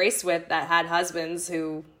women I raced with that had husbands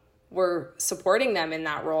who were supporting them in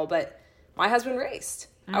that role. But my husband raced.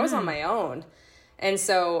 I was on my own. And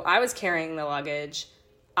so I was carrying the luggage.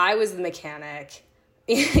 I was the mechanic.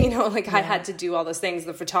 I had to do all those things,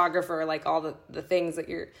 the photographer, like all the things that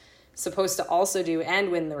you're supposed to also do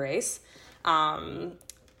and win the race.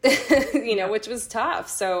 Which was tough.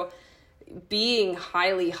 So being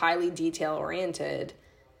highly, highly detail oriented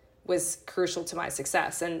was crucial to my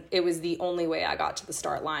success. And it was the only way I got to the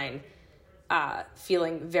start line,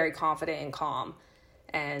 feeling very confident and calm.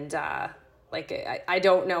 And, I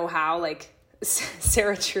don't know how, like,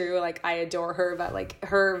 Sarah True, like, I adore her, but like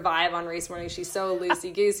her vibe on race morning, she's so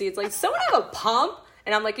loosey goosey. It's like, someone have a pump.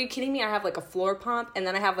 And I'm like, are you kidding me? I have like a floor pump, and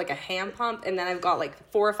then I have like a hand pump, and then I've got like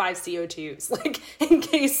 4 or 5 CO2s, like in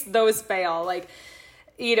case those fail. Like,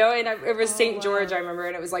 and it was St. George, I remember,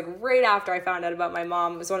 and it was like right after I found out about my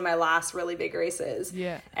mom. It was one of my last really big races.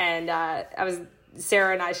 Yeah. And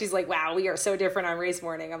Sarah and I, she's like, wow, we are so different on race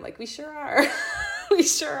morning. I'm like, we sure are. We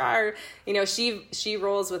sure are. She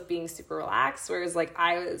rolls with being super relaxed, whereas like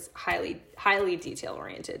I was highly, highly detail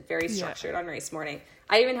oriented, very structured on race morning.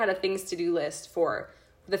 I even had a things to do list for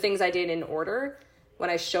the things I did in order when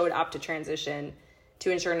I showed up to transition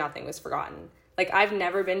to ensure nothing was forgotten. Like, I've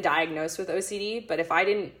never been diagnosed with OCD, but if I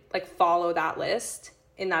didn't like follow that list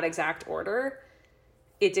in that exact order,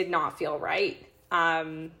 it did not feel right.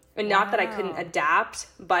 And not that I couldn't adapt,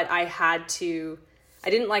 but I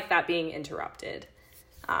didn't like that being interrupted.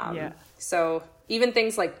 So even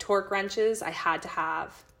things like torque wrenches, I had to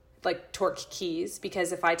have like torque keys,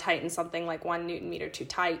 because if I tighten something like 1 Newton meter too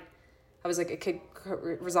tight, I was like, it could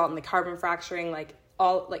result in the carbon fracturing. Like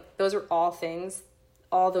those are all things,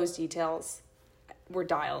 all those details were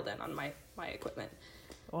dialed in on my equipment.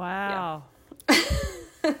 Wow.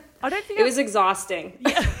 I don't think it was exhausting.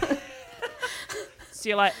 Yeah. So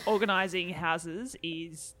you're like, organizing houses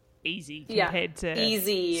is easy compared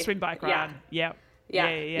to swim bike run. Yeah.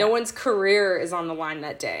 No one's career is on the line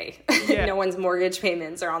that day. No one's mortgage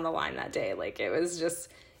payments are on the line that day. Like, it was just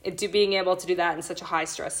being able to do that in such a high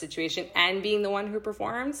stress situation and being the one who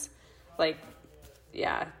performs. Like,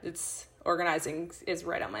 it's organizing is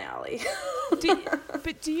right on my alley.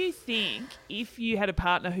 But do you think if you had a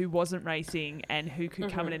partner who wasn't racing and who could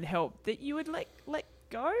come in and help, that you would let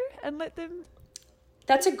go and let them?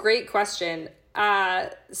 That's a great question.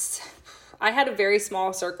 I had a very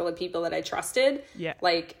small circle of people that I trusted,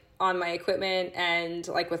 like on my equipment and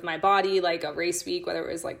like with my body, like a race week, whether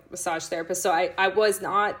it was like massage therapist. So I was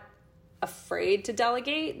not afraid to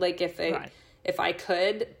delegate, like if I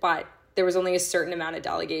could, but there was only a certain amount of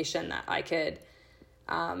delegation that I could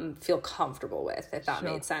feel comfortable with, if that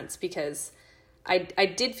made sense, because I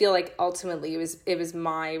did feel like ultimately it was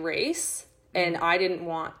my race, and I didn't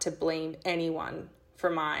want to blame anyone for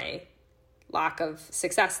my lack of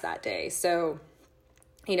success that day. So,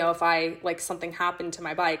 if I like something happened to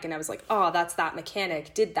my bike and I was like, oh, that's that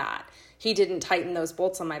mechanic did that. He didn't tighten those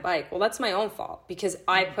bolts on my bike. Well, that's my own fault, because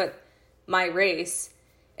I put my race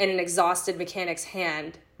in an exhausted mechanic's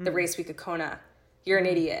hand the race week of Kona. You're an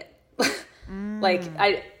idiot. Like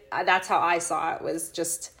that's how I saw it, was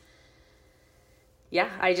just, yeah,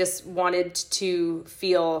 I just wanted to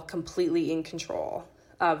feel completely in control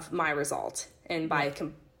of my result. And by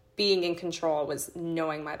being in control was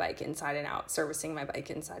knowing my bike inside and out, servicing my bike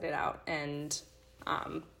inside and out. And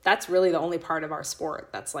that's really the only part of our sport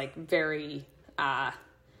that's like very,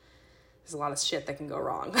 there's a lot of shit that can go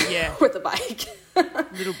wrong with a bike. A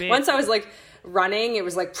little bit. Once I was like running, it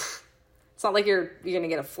was like, it's not like you're going to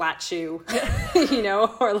get a flat shoe, you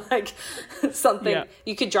know, or like something. Yeah.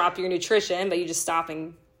 You could drop your nutrition, but you just stop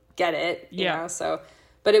and get it, you know? So,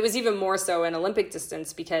 but it was even more so in Olympic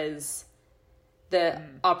distance, because the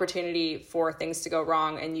opportunity for things to go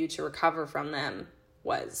wrong and you to recover from them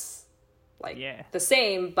was like the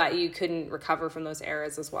same, but you couldn't recover from those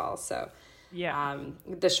errors as well. So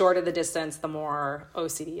the shorter the distance, the more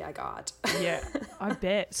OCD I got. Yeah, I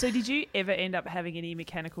bet. So did you ever end up having any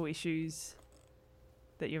mechanical issues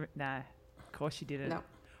that No, of course you didn't. No.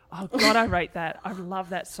 Oh God, I rate that. I love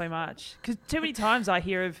that so much, because too many times I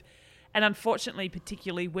hear of, and unfortunately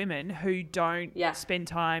particularly women who don't spend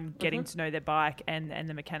time getting to know their bike and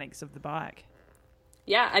the mechanics of the bike.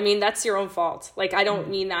 Yeah, I mean, that's your own fault. Like, I don't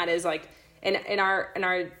mean that as like in our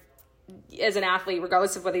as an athlete,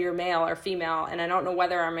 regardless of whether you're male or female, and I don't know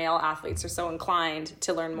whether our male athletes are so inclined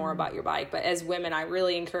to learn more about your bike, but as women, I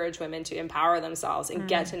really encourage women to empower themselves and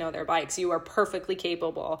get to know their bikes. You are perfectly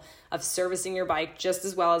capable of servicing your bike just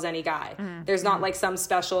as well as any guy. There's not like some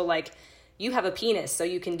special, like, you have a penis, so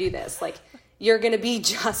you can do this. Like, you're going to be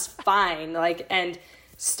just fine. Like, and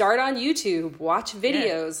start on YouTube, watch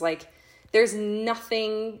videos. Like, there's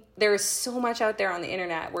so much out there on the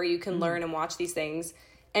internet where you can learn and watch these things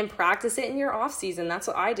and practice it in your off season. That's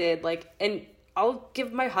what I did. Like, and I'll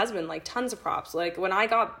give my husband like tons of props. Like, when I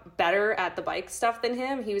got better at the bike stuff than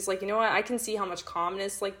him, he was like, you know what? I can see how much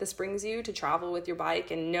calmness like this brings you to travel with your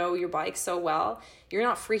bike and know your bike so well. You're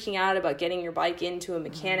not freaking out about getting your bike into a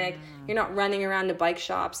mechanic. You're not running around to bike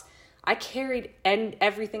shops. I carried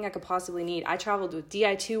everything I could possibly need. I traveled with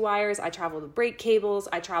Di2 wires. I traveled with brake cables.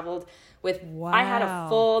 I traveled with, I had a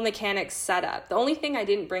full mechanic setup. The only thing I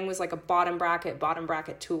didn't bring was like a bottom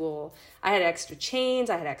bracket tool. I had extra chains.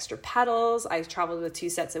 I had extra pedals. I traveled with 2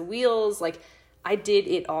 sets of wheels. Like, I did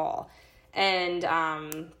it all. And,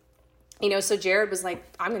 you know, so Jared was like,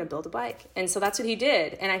 I'm going to build a bike. And so that's what he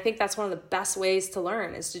did. And I think that's one of the best ways to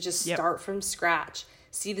learn, is to just start from scratch,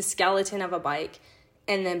 see the skeleton of a bike,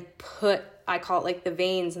 and then put, I call it like the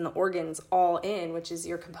veins and the organs all in, which is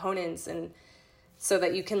your components, and so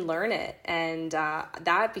that you can learn it. And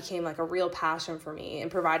that became like a real passion for me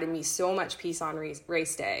and provided me so much peace on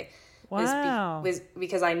race day. Wow. Was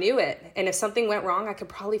because I knew it. And if something went wrong, I could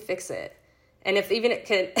probably fix it. And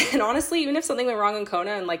and honestly, even if something went wrong in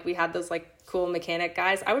Kona and like we had those like cool mechanic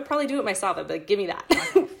guys, I would probably do it myself. I'd be like, give me that.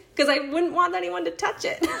 Because I wouldn't want anyone to touch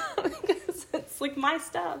it. Because it's like my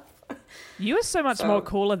stuff. You are so much more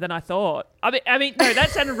cooler than I thought. I mean, no,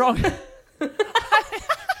 that sounded wrong.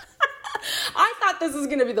 I thought this was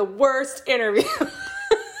going to be the worst interview.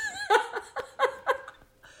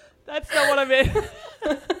 That's not what I meant.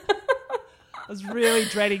 I was really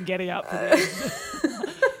dreading getting up for this.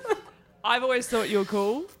 I've always thought you were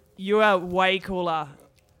cool. You are way cooler.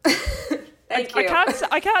 Thank you.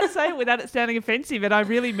 I can't say it without it sounding offensive, and I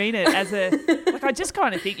really mean it as a, like, I just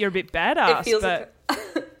kind of think you're a bit badass. It feels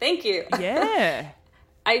thank you. Yeah.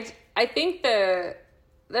 I think the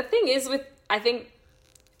thing is with, I think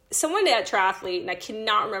someone at Triathlete, and I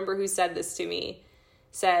cannot remember who said this to me,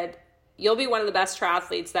 said, you'll be one of the best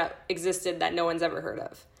triathletes that existed that no one's ever heard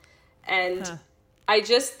of. And I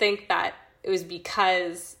just think that it was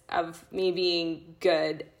because of me being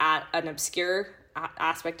good at an obscure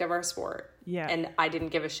aspect of our sport. Yeah. And I didn't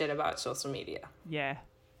give a shit about social media. Yeah.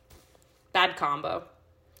 Bad combo.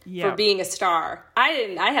 Yeah. For being a star.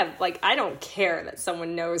 I don't care that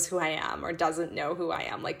someone knows who I am or doesn't know who I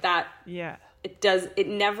am. Like that. Yeah. It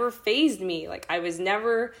never fazed me. Like I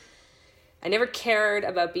never cared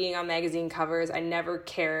about being on magazine covers. I never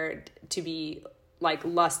cared to be like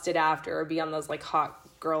lusted after or be on those like hot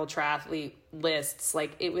girl triathlete lists.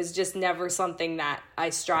 Like it was just never something that I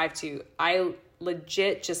strived to. I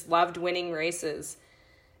legit just loved winning races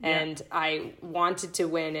and I wanted to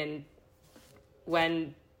win,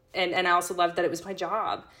 and I also loved that it was my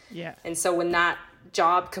job. Yeah. And so when that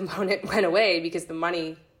job component went away because the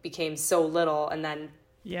money became so little, and then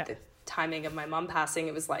the timing of my mom passing,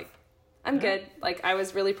 it was like, I'm good. Like I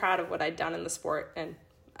was really proud of what I'd done in the sport, and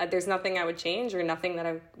there's nothing I would change or nothing that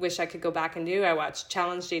I wish I could go back and do. I watched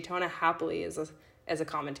Challenge Daytona happily as a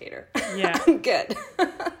commentator. Yeah. I'm good.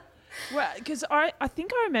 Well, because I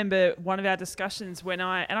think I remember one of our discussions and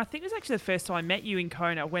I think it was actually the first time I met you in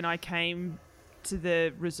Kona, when I came to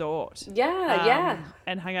the resort. Yeah.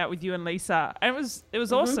 And hung out with you and Lisa. And it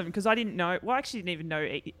was awesome because I didn't know, well, I actually didn't even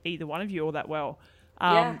know either one of you all that well.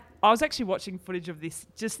 I was actually watching footage of this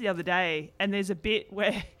just the other day, and there's a bit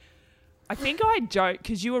where I think I joked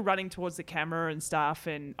because you were running towards the camera and stuff,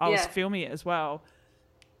 and I was filming it as well.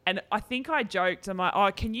 And I think I joked, I'm like, oh,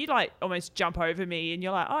 can you like almost jump over me? And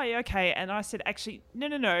you're like, oh, yeah, okay. And I said, actually,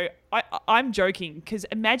 no. I'm joking, because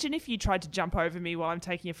imagine if you tried to jump over me while I'm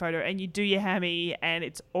taking a photo and you do your hammy and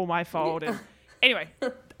it's all my fault. And anyway,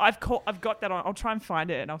 I've got that on. I'll try and find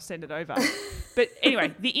it and I'll send it over. But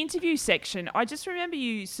anyway, the interview section, I just remember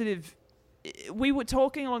you we were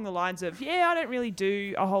talking along the lines of, I don't really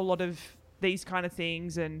do a whole lot of these kind of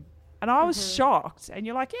things. And I was shocked. And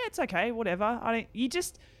you're like, it's okay, whatever. You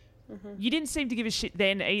didn't seem to give a shit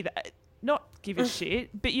then either. Not give a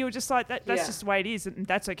shit, but you were just like, that's just the way it is, and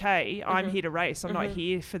that's okay. I'm here to race. I'm not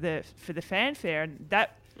here for the fanfare. And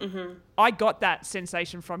that I got that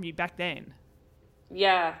sensation from you back then.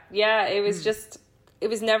 Yeah. It was just, it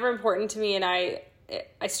was never important to me, and I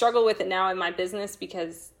struggle with it now in my business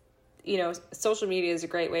because, social media is a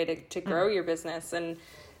great way to grow your business, and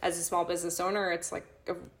as a small business owner, it's like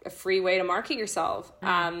a free way to market yourself.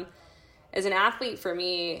 As an athlete,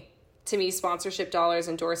 to me, sponsorship dollars,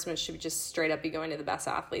 endorsements should just straight up be going to the best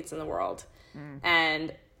athletes in the world.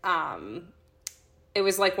 And it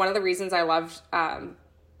was like one of the reasons I loved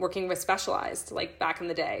working with Specialized, like back in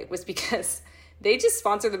the day, was because they just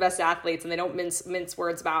sponsor the best athletes and they don't mince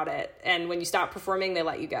words about it. And when you stop performing, they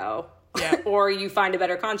let you go. Yeah. Or you find a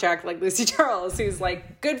better contract like Lucy Charles, who's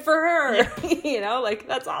like, good for her. Yeah. Like,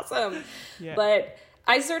 that's awesome. Yeah. But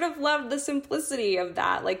I sort of love the simplicity of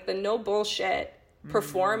that, like the no bullshit.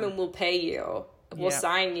 Perform and we'll pay you. We'll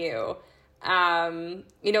sign you.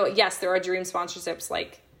 Yes, there are dream sponsorships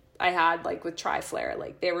like I had like with Tri-Flare.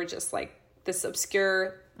 Like they were just like this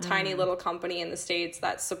obscure tiny little company in the States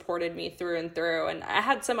that supported me through and through. And I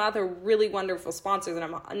had some other really wonderful sponsors, and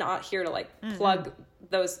I'm not here to like plug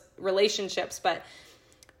those relationships, but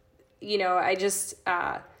I just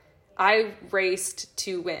I raced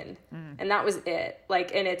to win, and that was it.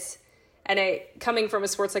 Like, coming from a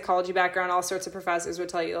sports psychology background, all sorts of professors would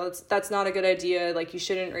tell you that's not a good idea. Like, you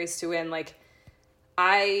shouldn't race to win. Like,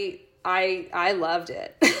 I loved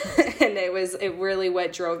it. And it really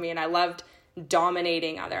what drove me. And I loved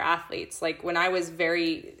dominating other athletes. Like, when I was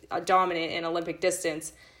very dominant in Olympic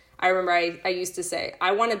distance, I remember I used to say,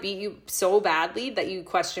 I want to beat you so badly that you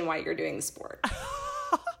question why you're doing the sport.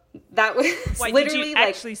 That was literally, did you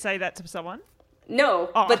actually say that to someone? No,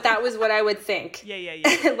 but that was what I would think. Yeah.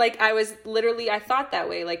 Like, I thought that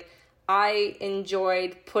way. Like, I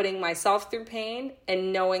enjoyed putting myself through pain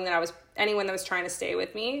and knowing that anyone that was trying to stay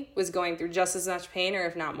with me was going through just as much pain, or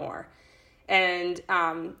if not more. And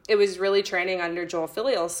it was really training under Joel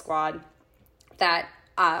Filial's squad that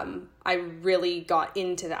I really got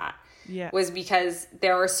into that. Yeah. Was because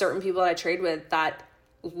there were certain people that I trained with that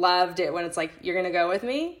loved it when it's like, you're going to go with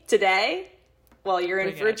me today? Well, you're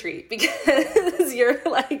in for a treat, because you're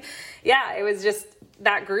like, it was just,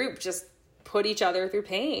 that group just put each other through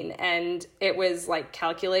pain, and it was like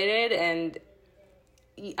calculated, and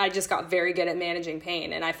I just got very good at managing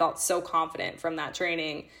pain. And I felt so confident from that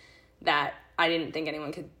training that I didn't think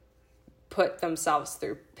anyone could put themselves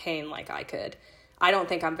through pain like I could. I don't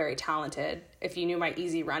think I'm very talented. If you knew my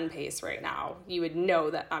easy run pace right now, you would know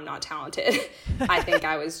that I'm not talented. I think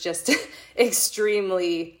I was just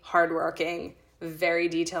extremely hardworking, very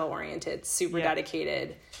detail-oriented, super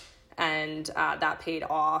dedicated, and that paid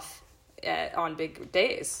off on big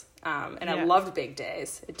days. I loved big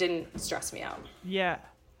days. It didn't stress me out. Yeah.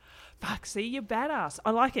 Fuck, see, you're badass.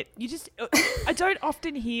 I like it. You just... I don't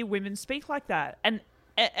often hear women speak like that. And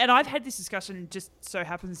I've had this discussion, just so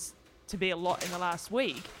happens to be a lot in the last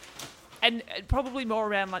week. And probably more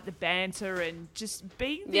around like the banter and just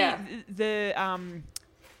being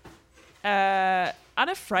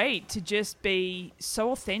unafraid to just be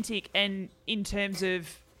so authentic, and in terms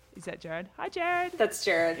of, is that Jared? Hi, Jared. That's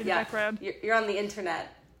Jared. In the background. You're on the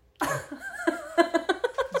internet.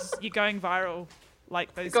 You're going viral,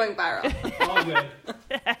 like those. Going viral.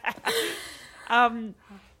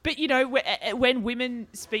 But when women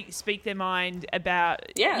speak their mind about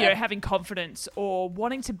having confidence or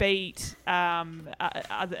wanting to beat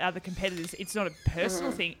other competitors, it's not a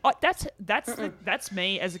personal thing. That's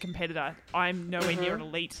me as a competitor. I'm nowhere near an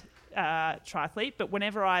elite triathlete, but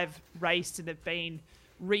whenever I've raced and have been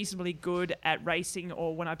reasonably good at racing,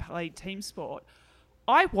 or when I played team sport,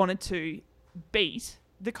 I wanted to beat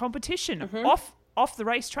the competition off the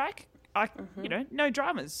racetrack. No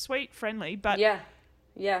dramas, sweet, friendly, but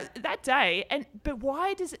that day. But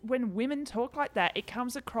why does it, when women talk like that, it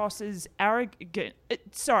comes across as arrogant?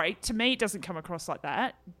 Sorry, to me, it doesn't come across like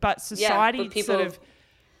that. But society sort of,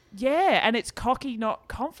 and it's cocky, not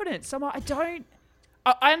confident. So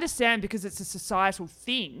I understand because it's a societal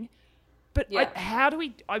thing. But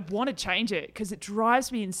I want to change it because it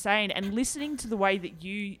drives me insane. And listening to the way that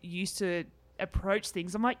you used to approach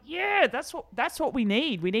things, I'm like, that's what we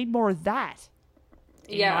need. We need more of that,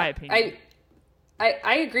 in my opinion.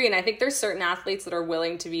 I agree. And I think there's certain athletes that are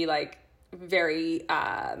willing to be like very,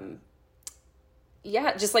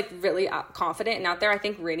 just like really confident and out there. I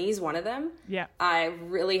think Rinny's one of them. Yeah. I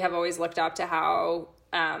really have always looked up to how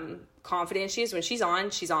confident she is. When she's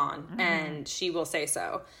on, and she will say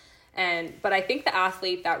so. But I think the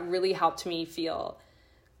athlete that really helped me feel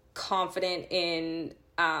confident in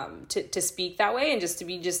to speak that way and just to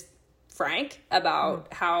be just frank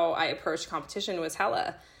about how I approached competition was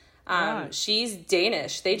Hella. She's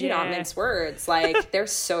Danish. They do not mince words. Like, they're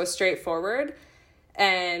so straightforward.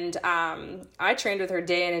 And I trained with her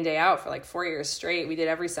day in and day out for like 4 years straight. We did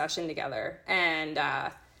every session together. And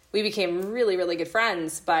we became really, really good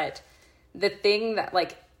friends. But the thing that,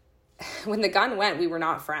 like, when the gun went, we were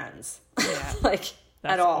not friends.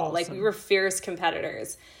 At all. Awesome. Like, we were fierce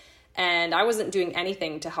competitors. And I wasn't doing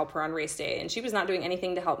anything to help her on race day. And she was not doing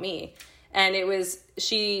anything to help me. And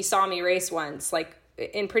she saw me race once, like,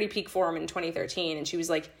 in pretty peak form in 2013. And she was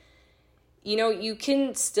like, you know, you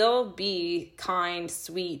can still be kind,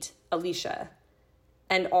 sweet Alicia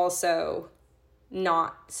and also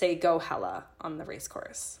not say go Hella on the race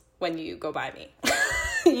course when you go by me.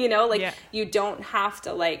 You know, like, you don't have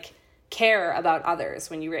to, like, care about others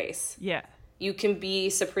when you race. Yeah. You can be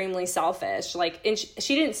supremely selfish. Like, and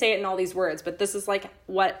she didn't say it in all these words, but this is like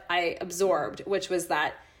what I absorbed, which was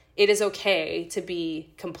that it is okay to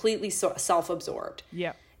be completely self-absorbed.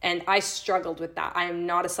 Yeah. And I struggled with that. I am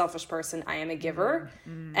not a selfish person. I am a giver.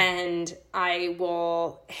 And I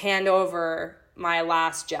will hand over my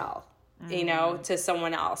last gel, you know, to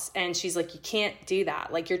someone else. And she's like, you can't do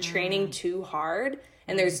that. Like, you're training too hard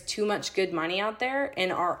and there's too much good money out there.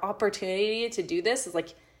 And our opportunity to do this is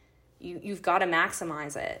like, you've got to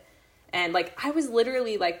maximize it. And like, I was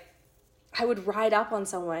literally like, I would ride up on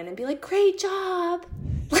someone and be like, great job.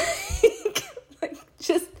 like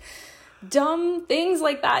just dumb things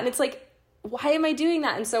like that. And it's like, why am I doing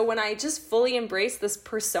that? And so when I just fully embraced this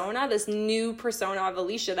persona, this new persona of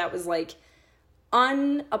Alicia that was like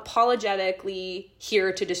unapologetically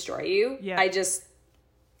here to destroy you, I just...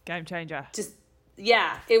 Game changer.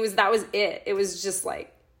 That was it. It was just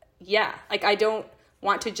like, like, I don't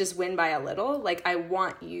want to just win by a little. Like, I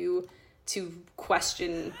want you to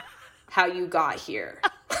question how you got here.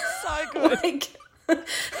 So good.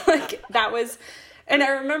 like that was, and I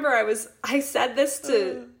remember I said this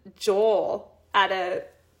to Joel at a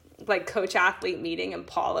like coach athlete meeting, and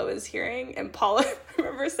Paula was hearing, and Paula, I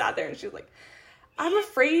remember, sat there and she was like, I'm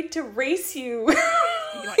afraid to race you.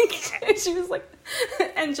 And she was like,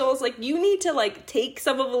 and Joel's like, you need to like take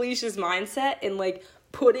some of Alicia's mindset and like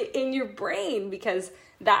put it in your brain, because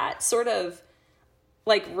that sort of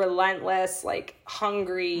like relentless, like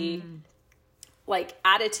hungry, like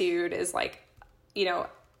attitude is like, you know,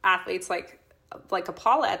 athletes like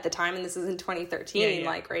Paula at the time, and this is in 2013,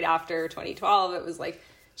 like right after 2012, it was like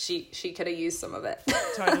she could have used some of it.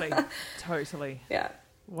 Totally. Yeah.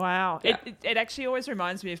 Wow. Yeah. It actually always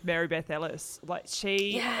reminds me of Mary Beth Ellis. Like,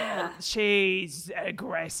 she's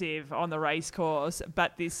aggressive on the race course,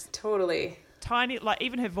 but this tiny, like,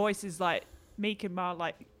 even her voice is like meek and mild,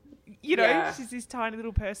 like, you know, she's this tiny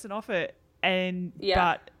little person off it, and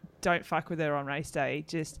but don't fuck with her on race day.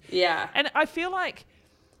 And I feel like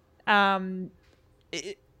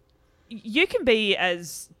you can be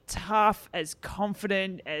as tough, as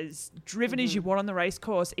confident, as driven as you want on the race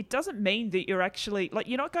course. It doesn't mean that you're actually, like,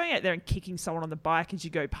 you're not going out there and kicking someone on the bike as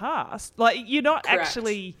you go past. Like, you're not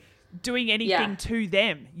actually doing anything to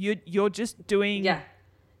them. You're just doing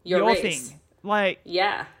your thing. Like,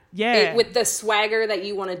 with the swagger that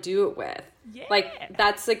you want to do it with. Like,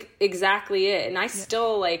 that's like exactly it. And I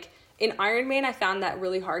still, like, in Ironman, I found that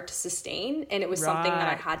really hard to sustain, and it was something that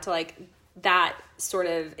I had to, like, that sort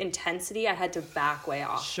of intensity I had to back way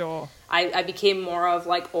off. Sure. I became more of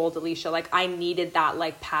like old Alicia. Like, I needed that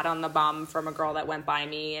like pat on the bum from a girl that went by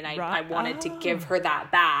me, and I wanted to give her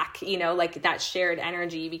that back, you know, like that shared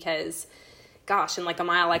energy, because gosh, in like a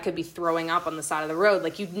mile I could be throwing up on the side of the road.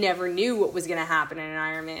 Like, you never knew what was going to happen in an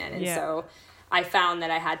Ironman. And so I found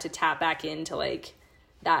that I had to tap back into like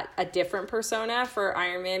a different persona for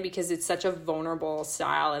Ironman, because it's such a vulnerable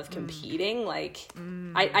style of competing. Like,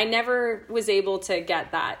 I never was able to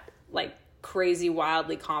get that like crazy,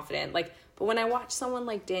 wildly confident. Like, But when I watch someone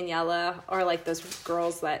like Daniela or like those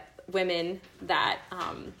women that,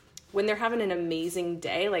 when they're having an amazing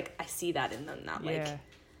day, like I see that in them now. Like,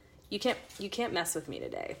 you can't mess with me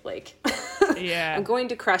today. Like, I'm going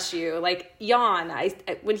to crush you. Like Jan,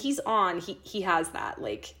 when he's on, he has that,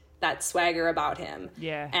 like, that swagger about him.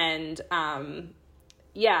 Yeah. And,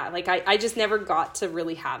 like I just never got to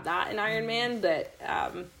really have that in Ironman,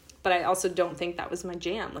 but I also don't think that was my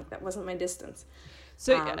jam. Like that wasn't my distance.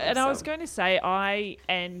 So, I was going to say,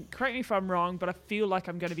 and correct me if I'm wrong, but I feel like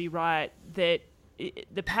I'm going to be right, that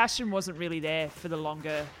the passion wasn't really there for the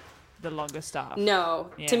longer stuff. No,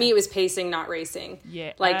 to me it was pacing, not racing.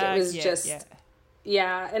 Yeah. Like it was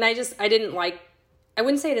and I didn't like, I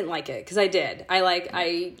wouldn't say I didn't like it, because I did.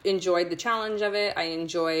 I enjoyed the challenge of it. I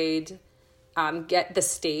enjoyed get the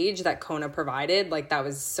stage that Kona provided. Like that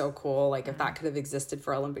was so cool. Like if that could have existed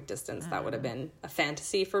for Olympic distance, that would have been a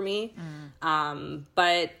fantasy for me.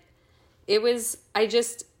 But it was,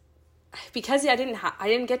 because I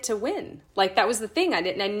didn't get to win. Like that was the thing. I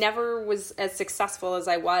never was as successful as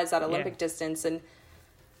I was at Olympic distance. And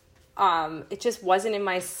it just wasn't in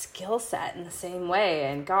my skill set in the same way.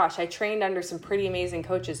 And gosh, I trained under some pretty amazing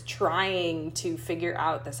coaches trying to figure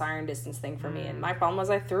out this iron distance thing for me. And my problem was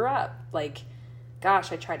I threw up. Like,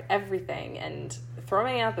 gosh, I tried everything, and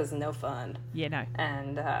throwing up is no fun. Yeah, no.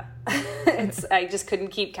 And I just couldn't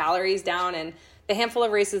keep calories down. And the handful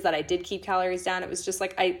of races that I did keep calories down, it was just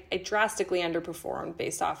like I drastically underperformed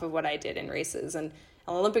based off of what I did in races. And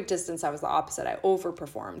on Olympic distance, I was the opposite. I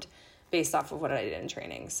overperformed based off of what I did in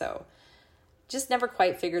training. So just never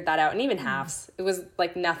quite figured that out. And even halves, it was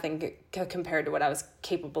like nothing compared to what I was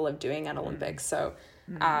capable of doing at Olympics. So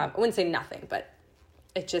I wouldn't say nothing, but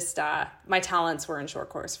it just, my talents were in short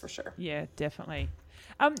course for sure. Yeah, definitely.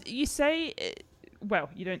 You say, well,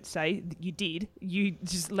 you don't say, you did. You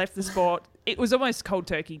just left the sport. It was almost cold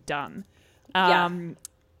turkey done.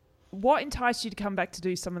 What enticed you to come back to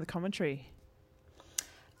do some of the commentary?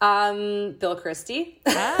 Bill Christie.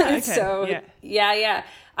 Okay. So yeah.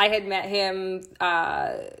 I had met him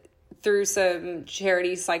through some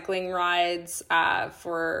charity cycling rides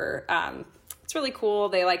for it's really cool.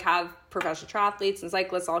 They like have professional triathletes and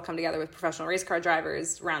cyclists all come together with professional race car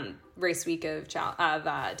drivers around race week of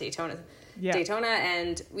Daytona. Daytona,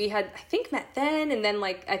 and we had I think met then, and then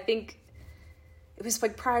like I think it was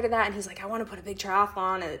like prior to that, and he's like, I want to put a big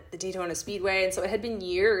triathlon at the Daytona Speedway. And so it had been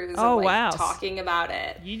years of talking about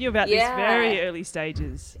it. You knew about these very early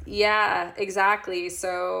stages. Yeah, exactly.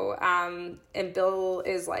 So, and Bill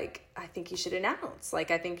is like, I think you should announce.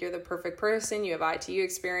 Like, I think you're the perfect person. You have ITU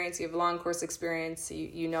experience. You have long course experience.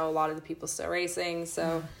 You know a lot of the people still racing.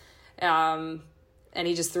 So, and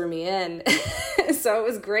he just threw me in. So it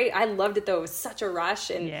was great. I loved it, though. It was such a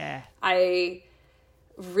rush. And I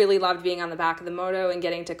really loved being on the back of the moto and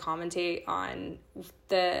getting to commentate on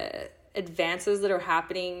the advances that are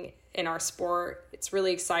happening in our sport. It's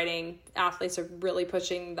really exciting. Athletes are really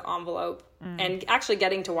pushing the envelope and actually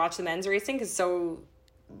getting to watch the men's racing, because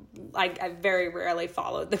I very rarely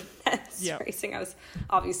followed the men's racing. I was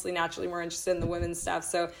obviously naturally more interested in the women's stuff.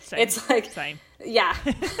 So it's like, yeah.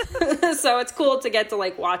 So it's cool to get to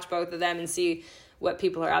like watch both of them and see what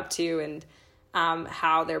people are up to and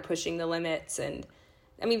how they're pushing the limits. And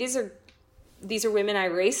I mean, these are women I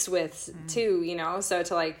raced with too, you know, so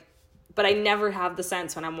to like, but I never have the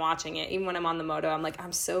sense when I'm watching it, even when I'm on the moto, I'm like,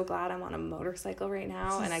 I'm so glad I'm on a motorcycle right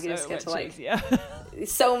now. And I just get to like,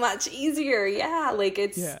 so much easier. Yeah. Like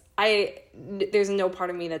there's no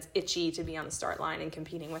part of me that's itchy to be on the start line and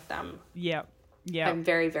competing with them. Yeah. Yeah. I'm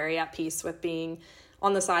very, very at peace with being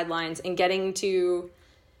on the sidelines and getting to,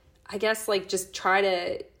 I guess, like just try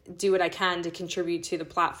to do what I can to contribute to the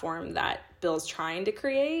platform that Bill's trying to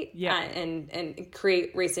create and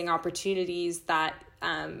create racing opportunities that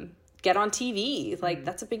get on TV. Like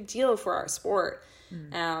that's a big deal for our sport.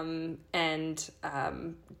 And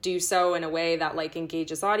do so in a way that like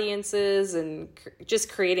engages audiences and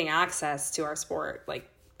just creating access to our sport. Like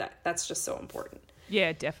that's just so important.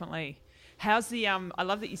 Yeah, definitely. How's the I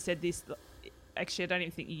love that you said this. Actually, I don't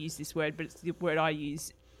even think you use this word, but it's the word I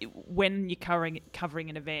use when you're covering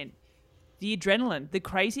an event. The adrenaline, the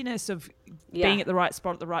craziness of being at the right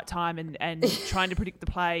spot at the right time and trying to predict the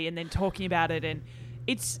play and then talking about it. And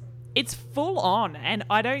it's full on. And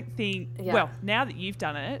I don't think, well, now that you've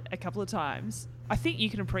done it a couple of times, I think you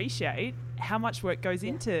can appreciate how much work goes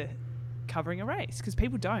into covering a race, because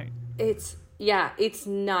people don't. It's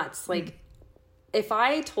nuts. Like if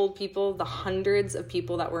I told people the hundreds of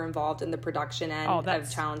people that were involved in the production end of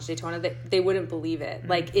Challenge Daytona, they wouldn't believe it.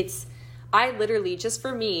 Like I literally, just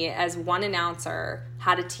for me as one announcer,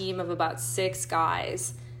 had a team of about 6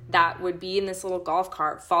 guys that would be in this little golf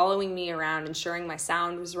cart following me around, ensuring my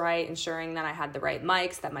sound was right, ensuring that I had the right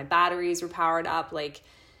mics, that my batteries were powered up. Like,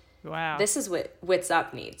 wow, this is what Wits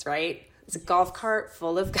Up needs, right? It's a golf cart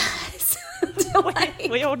full of guys.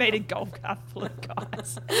 We all need a golf cart full of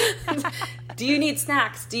guys. Do you need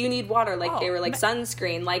snacks? Do you need water? Like, they were like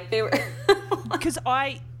sunscreen. Like, they were... Because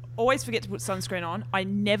I always forget to put sunscreen on. I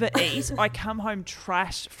never eat. I come home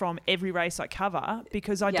trashed from every race I cover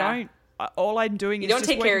because I don't. All I'm doing is you don't just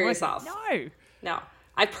take care of working. yourself. No.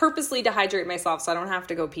 I purposely dehydrate myself so I don't have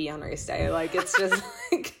to go pee on race day. Like, it's just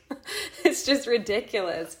like, it's just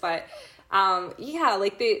ridiculous. But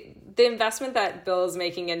like the investment that Bill is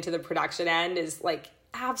making into the production end is like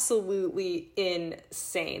absolutely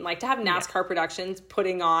insane. Like, to have NASCAR Productions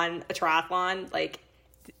putting on a triathlon, like,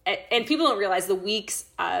 and people don't realize the weeks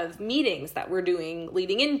of meetings that we're doing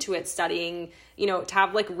leading into it, studying, to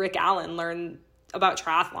have like Rick Allen learn about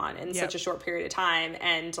triathlon in such a short period of time.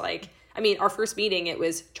 And like, I mean, our first meeting, it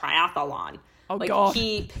was triathlon. Oh, like, God.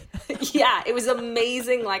 It was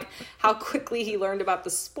amazing. Like, how quickly he learned about the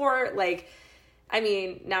sport. Like, I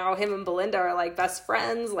mean, now him and Belinda are like best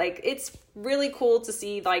friends. Like, it's really cool to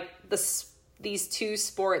see like these two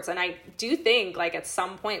sports. And I do think like at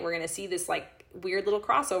some point we're going to see this like weird little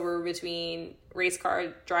crossover between race car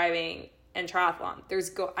driving and triathlon.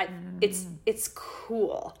 It's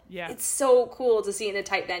cool. Yeah. It's so cool to see in a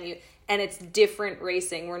tight venue, and it's different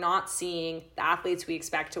racing. We're not seeing the athletes we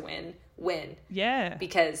expect to win. Yeah.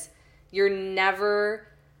 Because you're never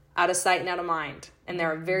out of sight and out of mind. And there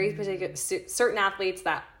are very particular certain athletes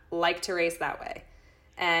that like to race that way.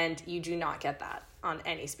 And you do not get that on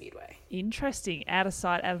any speedway. Interesting. Out of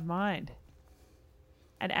sight, out of mind.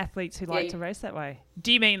 And athletes who like to race that way.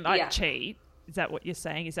 Do you mean like cheat? Is that what you're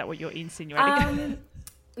saying? Is that what you're insinuating?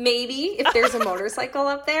 Maybe if there's a motorcycle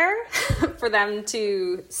up there for them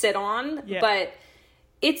to sit on. Yeah. But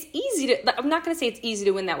it's easy to... I'm not going to say it's easy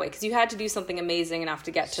to win that way because you had to do something amazing enough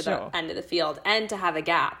to get to the end of the field and to have a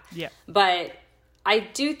gap. Yeah. But I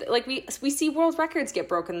do... we see world records get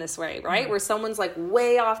broken this way, right? Where someone's like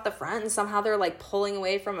way off the front and somehow they're like pulling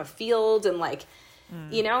away from a field and like...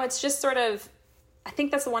 it's just sort of... I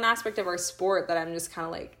think that's the one aspect of our sport that I'm just kind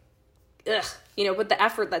of like... ugh, but the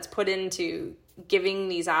effort that's put into giving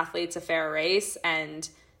these athletes a fair race and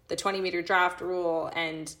the 20-meter draft rule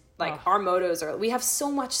and like our motos are, we have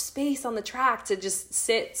so much space on the track to just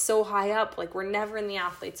sit so high up. Like, we're never in the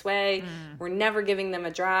athlete's way. We're never giving them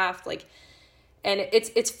a draft. Like, and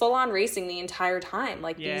it's full on racing the entire time.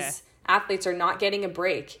 Like these athletes are not getting a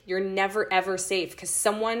break. You're never ever safe because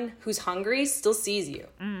someone who's hungry still sees you.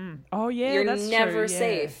 Oh yeah. You're that's never true.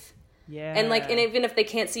 safe. Yeah. And like, and even if they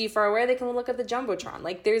can't see you far away, they can look at the Jumbotron.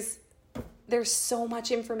 Like, there's so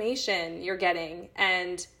much information you're getting,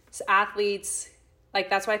 and athletes, like,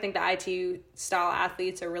 that's why I think the ITU style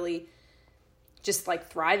athletes are really just like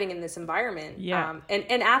thriving in this environment. Yeah.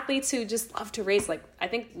 And athletes who just love to race. Like, I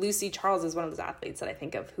think Lucy Charles is one of those athletes that I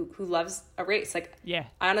think of who loves a race. Like, yeah,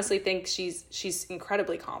 I honestly think she's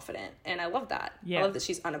incredibly confident, and I love that. Yeah. I love that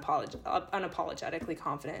she's unapologetically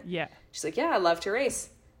confident. Yeah. She's like, yeah, I love to race.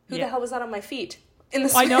 Who the hell was that on my feet? In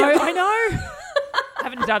the I know.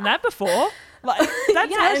 Haven't done that before. Like,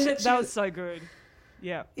 that was so good.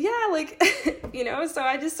 Yeah. Yeah, like, so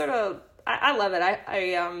I just sort of, I love it.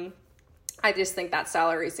 I just think that style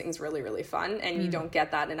of racing is really, really fun, and you don't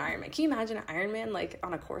get that in Ironman. Can you imagine an Ironman, like,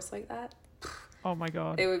 on a course like that? Oh my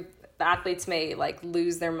God. The athletes may, like,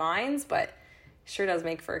 lose their minds, but sure does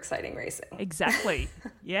make for exciting racing. Exactly.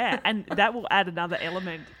 Yeah. And that will add another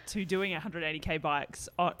element to doing 180k bikes.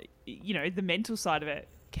 The mental side of it.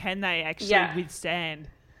 Can they actually withstand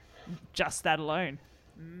just that alone?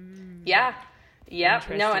 Yeah. Yep.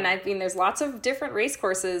 No, and I mean, there's lots of different race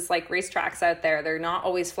courses, like racetracks out there. They're not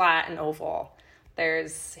always flat and oval.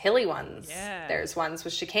 There's hilly ones. Yeah. There's ones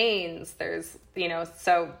with chicanes. There's,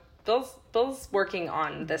 so Bill's working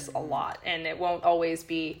on this a lot, and it won't always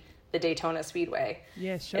be the Daytona Speedway.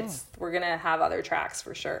 Yeah, sure. We're going to have other tracks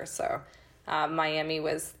for sure. So Miami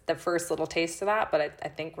was the first little taste of that, but I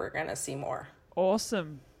think we're going to see more.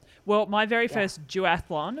 Awesome. Well, my very first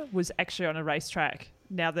duathlon was actually on a racetrack,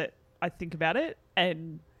 now that I think about it.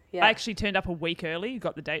 And I actually turned up a week early,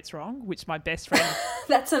 got the dates wrong, which my best friend...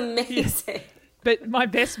 That's amazing. Yeah. But my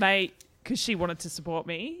best mate, because she wanted to support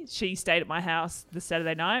me, she stayed at my house the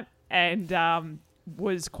Saturday night and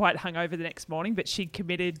was quite hungover the next morning, but she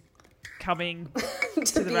committed coming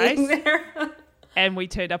to the race. There. And we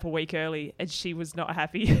turned up a week early and she was not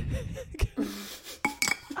happy.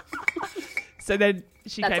 So then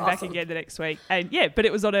she came back again the next week. And but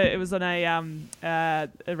it was on a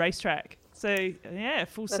racetrack. So, yeah,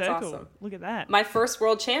 full That's circle. awesome. Look at that. My first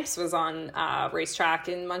world champs was on racetrack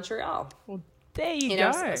in Montreal. Well, there you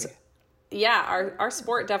know, go. Yeah, our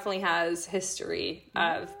sport definitely has history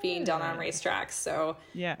of being done on racetracks. So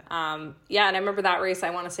yeah, and I remember that race. I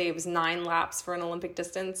want to say it was 9 laps for an Olympic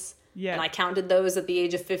distance. Yeah, and I counted those at the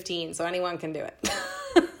age of 15. So anyone can do it.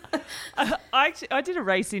 I did a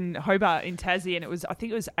race in Hobart in Tassie, and I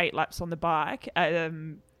think it was 8 laps on the bike.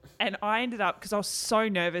 And I ended up, because I was so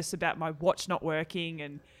nervous about my watch not working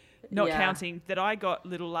and not counting, that I got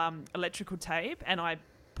little electrical tape and I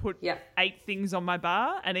put 8 things on my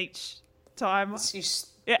bar, and each time you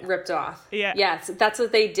ripped off. Yeah. So that's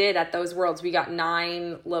what they did at those worlds. We got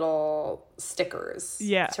 9 little stickers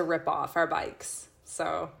to rip off our bikes.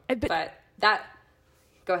 So, but that,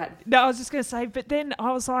 go ahead. No, I was just going to say, but then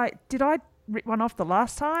I was like, did I rip one off the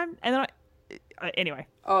last time? And then anyway.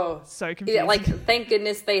 Oh, so confusing. Yeah, like, thank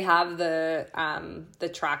goodness they have the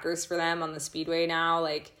trackers for them on the speedway now.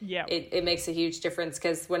 Like, it makes a huge difference,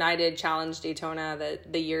 because when I did Challenge Daytona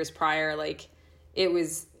the years prior, like, it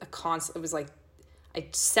was a constant. It was like, I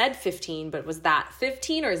said 15, but was that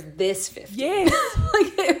 15 or is this 15? Yeah.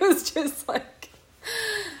 Like, it was just like,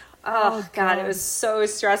 oh God, it was so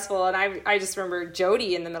stressful. And I just remember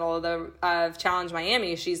Jody in the middle of Challenge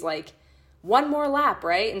Miami. She's like, 1 more lap,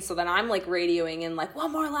 right? And so then I'm like radioing and like,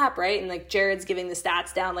 1 more lap, right? And like Jared's giving the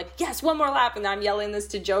stats down, like, yes, 1 more lap. And I'm yelling this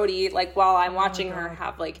to Jody, like, while I'm watching her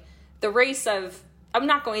have like the race of, I'm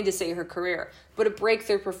not going to say her career, but a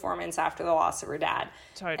breakthrough performance after the loss of her dad.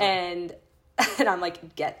 Totally. And I'm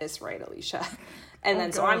like, get this right, Alicia. And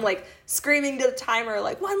then so I'm like screaming to the timer,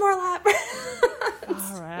 like, 1 more lap.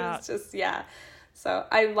 It's just, So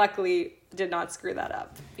I luckily did not screw that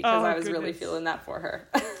up, because I was really feeling that for her.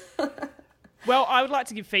 Well, I would like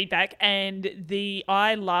to give feedback, and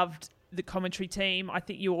I loved the commentary team. I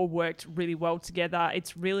think you all worked really well together.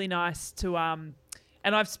 It's really nice to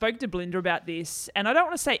and I've spoken to Belinda about this, and I don't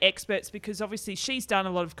want to say experts, because obviously she's done a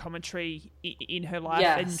lot of commentary in her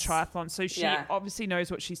life in triathlon, so she obviously knows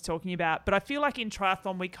what she's talking about. But I feel like in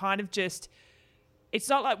triathlon, we kind of just, it's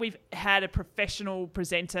not like we've had a professional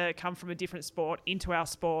presenter come from a different sport into our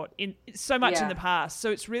sport in so much in the past. So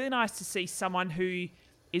it's really nice to see someone who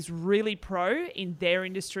is really pro in their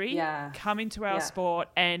industry come into our sport,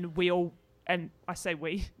 and we all, and I say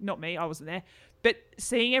we, not me, I wasn't there, but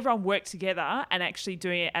seeing everyone work together and actually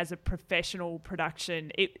doing it as a professional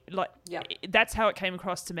production, that's how it came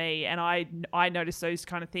across to me. And I noticed those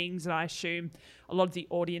kind of things, and I assume a lot of the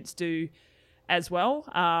audience do as well.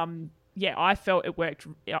 I felt it worked.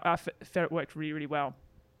 I felt it worked really, really well.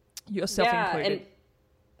 Yourself included. And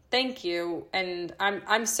thank you. And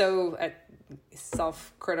I'm so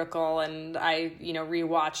self-critical, and I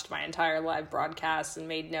rewatched my entire live broadcast and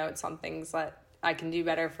made notes on things that I can do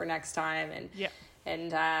better for next time.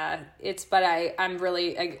 And I'm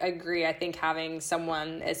really, I agree. I think having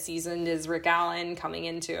someone as seasoned as Rick Allen coming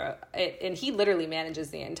into it, and he literally manages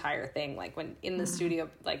the entire thing. Like, when in the studio,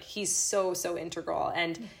 like, he's so integral,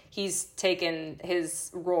 and he's taken his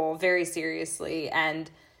role very seriously and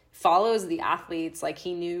follows the athletes. Like,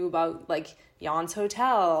 he knew about like Jan's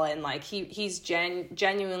Hotel, and like he's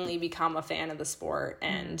genuinely become a fan of the sport.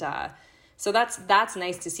 And, so that's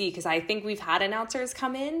nice to see, because I think we've had announcers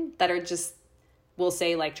come in that are just, we'll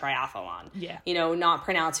say like triathlon, not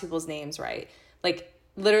pronounce people's names right. Like,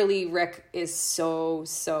 literally Rick is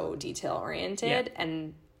so detail oriented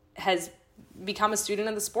and has become a student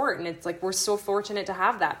of the sport. And it's like, we're so fortunate to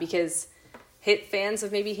have that, because fans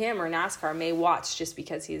of maybe him or NASCAR may watch just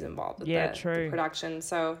because he's involved with the production.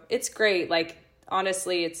 So it's great. Like,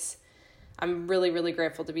 honestly, I'm really, really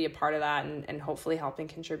grateful to be a part of that, and hopefully helping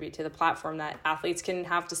contribute to the platform that athletes can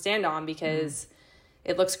have to stand on, because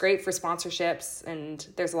it looks great for sponsorships, and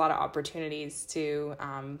there's a lot of opportunities to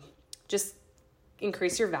just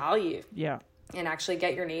increase your value. Yeah. And actually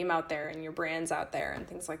get your name out there and your brands out there and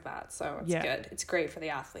things like that. So it's good. It's great for the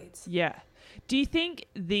athletes. Yeah. Do you think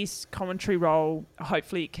this commentary role,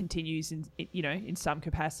 hopefully it continues in some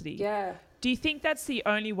capacity? Yeah. Do you think that's the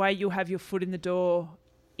only way you'll have your foot in the door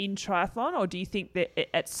in triathlon, or do you think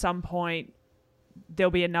that at some point there'll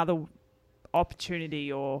be another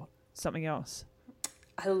opportunity or something else?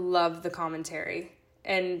 I love the commentary,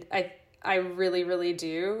 and I really, really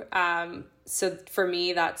do. So for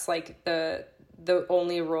me, that's like the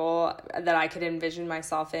only role that I could envision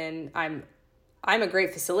myself in. I'm a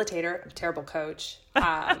great facilitator. I'm a terrible coach.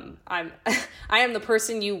 I am the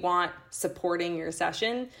person you want supporting your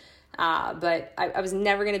session. But I was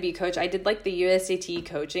never going to be a coach. I did like the USAT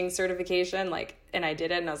coaching certification, and I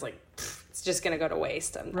did it, and I was like, it's just going to go to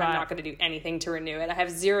waste. I'm not going to do anything to renew it. I have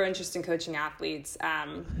zero interest in coaching athletes.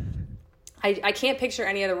 I can't picture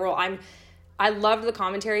any other role. I loved the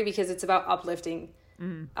commentary because it's about uplifting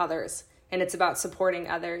others and it's about supporting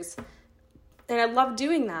others. And I love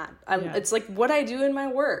doing that. It's like what I do in my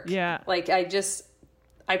work. Yeah. Like I'd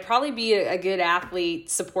probably be a good athlete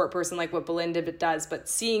support person like what Belinda does, but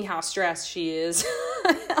seeing how stressed she is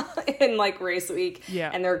in like race week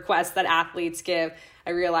and the requests that athletes give,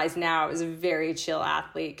 I realize now is a very chill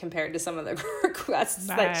athlete compared to some of the requests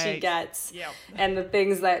that she gets and the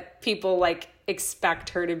things that people like expect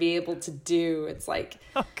her to be able to do. It's like,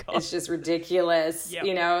 it's just ridiculous,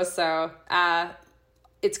 you know? So,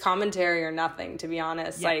 it's commentary or nothing, to be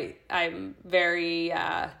honest. I'm very,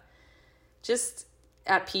 just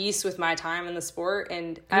at peace with my time in the sport.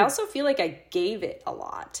 And I also feel like I gave it a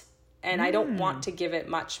lot and I don't want to give it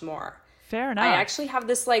much more. Fair enough. I actually have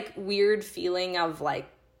this like weird feeling of like,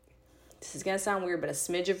 this is going to sound weird, but a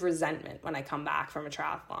smidge of resentment when I come back from a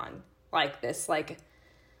triathlon. Like this,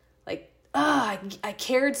 I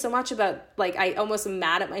cared so much about, like, I almost am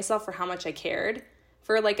mad at myself for how much I cared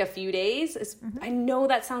for like a few days. I know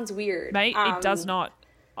that sounds weird. Mate, it does not.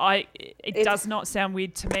 It does not sound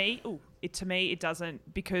weird to me. To me, it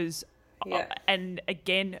doesn't, because, and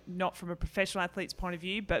again, not from a professional athlete's point of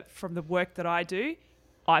view, but from the work that I do,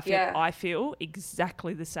 I feel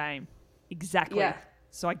exactly the same. Exactly. Yeah.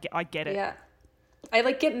 So I get it. Yeah. I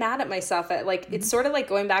like get mad at myself at like, it's sort of like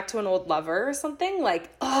going back to an old lover or something.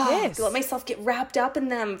 Like, let myself get wrapped up in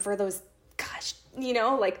them for those, gosh, you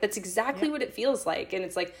know, like that's exactly what it feels like. And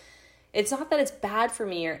it's like, it's not that it's bad for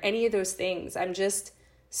me or any of those things. I'm just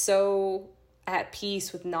so at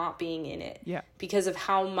peace with not being in it because of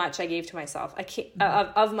how much I gave to myself. I can't,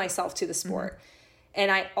 of myself to the sport.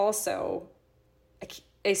 And I also,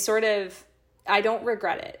 I don't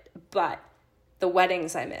regret it, but the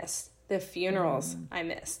weddings I missed, the funerals I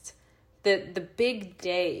missed, the big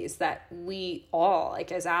days that we all,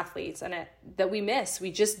 like as athletes, and that we miss.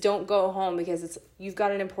 We just don't go home because you've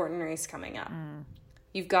got an important race coming up.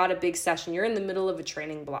 You've got a big session. You're in the middle of a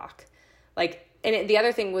training block. Like, and the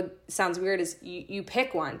other thing sounds weird is you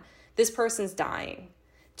pick one. This person's dying.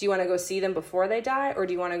 Do you want to go see them before they die, or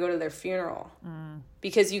do you want to go to their funeral?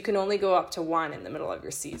 Because you can only go up to one in the middle of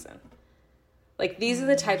your season. Like, these are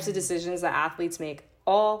the types of decisions that athletes make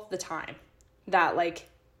all the time that like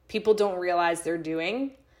people don't realize they're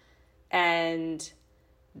doing, and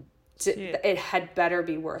it had better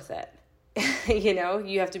be worth it. You know,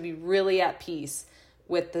 you have to be really at peace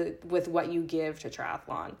with what you give to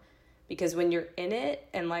triathlon, because when you're in it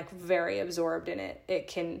and like very absorbed in it, it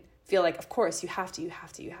can feel like, of course you have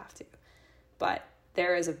to, but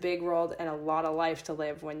there is a big world and a lot of life to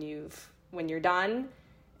live when you're done.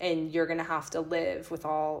 And you're going to have to live with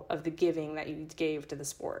all of the giving that you gave to the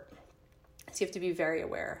sport. So you have to be very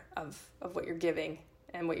aware of what you're giving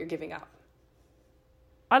and what you're giving up.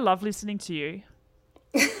 I love listening to you.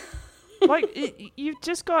 Like, you've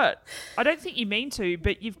just got, I don't think you mean to,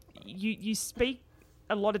 but you speak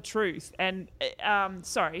a lot of truth. And,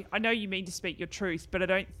 sorry, I know you mean to speak your truth, but I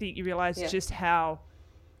don't think you realise just how,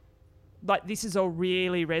 like, this is all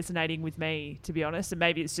really resonating with me, to be honest. And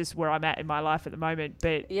maybe it's just where I'm at in my life at the moment.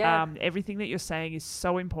 But everything that you're saying is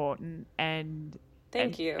so important and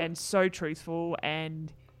thank you. And so truthful.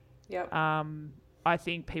 And I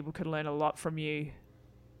think people can learn a lot from you.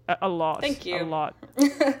 A lot. Thank you. A lot.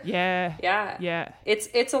 Yeah. Yeah.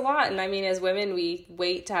 It's a lot. And I mean, as women, we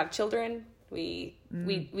wait to have children. We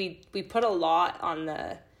put a lot on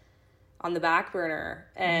the back burner.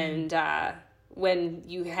 And when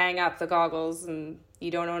you hang up the goggles and you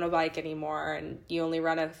don't own a bike anymore and you only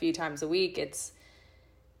run a few times a week,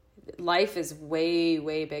 life is way,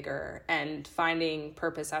 way bigger. And finding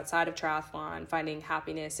purpose outside of triathlon, finding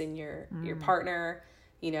happiness in your partner,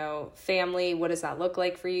 you know, family, what does that look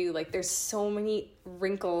like for you? Like, there's so many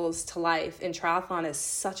wrinkles to life, and triathlon is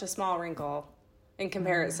such a small wrinkle in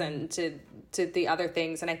comparison to the other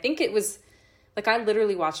things. And I think it was, like, I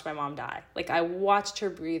literally watched my mom die. Like, I watched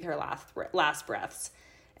her breathe her last breaths.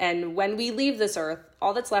 And when we leave this earth,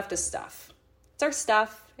 all that's left is stuff. It's our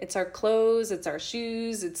stuff. It's our clothes. It's our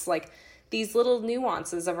shoes. It's, like, these little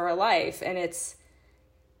nuances of our life. And it's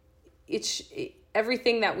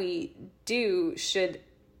everything that we do should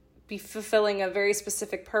be fulfilling a very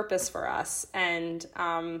specific purpose for us. And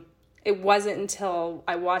it wasn't until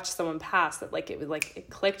I watched someone pass that, like, it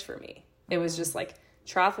clicked for me. It was just, like,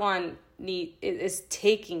 triathlon is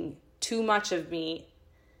taking too much of me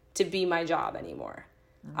to be my job anymore.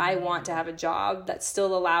 I want to have a job that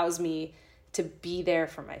still allows me to be there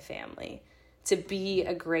for my family, to be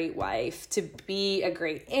a great wife, to be a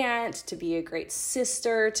great aunt, to be a great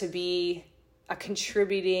sister, to be a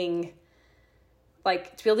contributing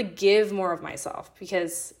like to be able to give more of myself,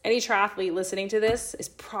 because any triathlete listening to this is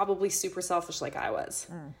probably super selfish like I was.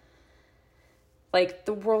 Like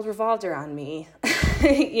the world revolved around me,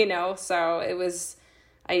 you know? So it was,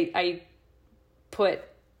 I put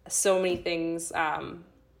so many things,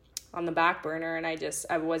 on the back burner, and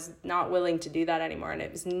I was not willing to do that anymore. And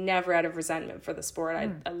it was never out of resentment for the sport.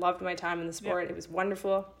 I loved my time in the sport. It was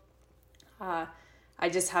wonderful. I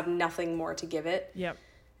just have nothing more to give it.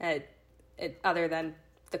 It other than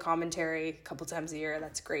the commentary a couple times a year.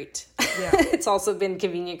 That's great. It's also been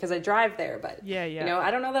convenient because I drive there, but you know, I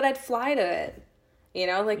don't know that I'd fly to it, you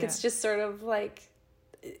know, like it's just sort of like,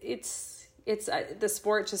 it's the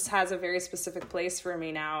sport just has a very specific place for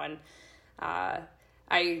me now. And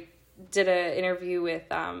I did an interview with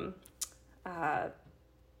oh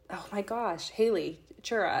my gosh, Haley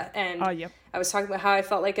Chura, and I was talking about how I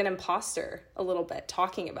felt like an imposter a little bit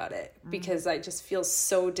talking about it, because I just feel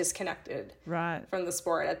so disconnected from the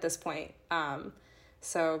sport at this point.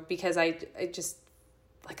 So because I just,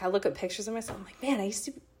 like, I look at pictures of myself, I'm like, man, I used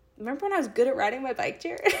to remember when I was good at riding my bike,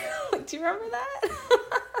 Jared? Like, do you remember that?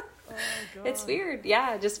 Oh, God. It's weird. Yeah,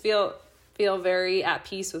 I just feel very at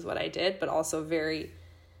peace with what I did, but also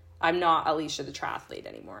I'm not Alicia the triathlete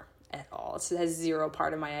anymore at all. It has zero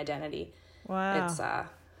part of my identity. Wow. It's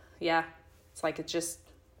it's like it just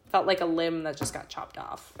felt like a limb that just got chopped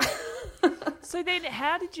off. So then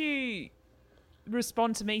how did you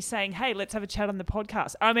respond to me saying, hey, let's have a chat on the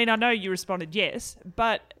podcast? I mean, I know you responded yes,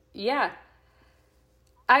 but... Yeah.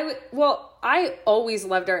 I always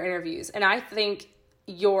loved our interviews, and I think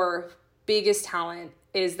your biggest talent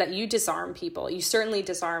is that you disarm people. You certainly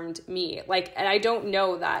disarmed me. Like, and I don't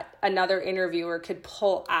know that another interviewer could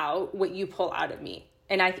pull out what you pull out of me.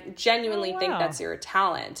 And I genuinely think that's your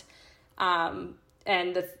talent. And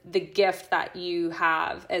the gift that you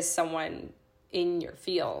have as someone in your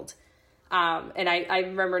field. And I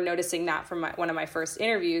remember noticing that from one of my first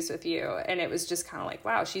interviews with you. And it was just kind of like,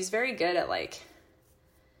 wow, she's very good at like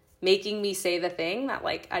making me say the thing that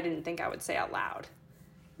like I didn't think I would say out loud.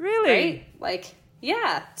 Really? Right? Like,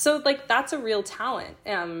 yeah. So like that's a real talent.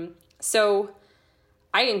 So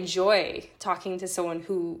I enjoy talking to someone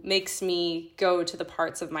who makes me go to the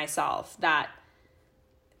parts of myself that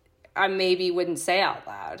I maybe wouldn't say out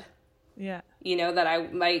loud. Yeah. You know, that I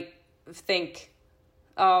might think,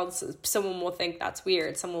 oh, someone will think that's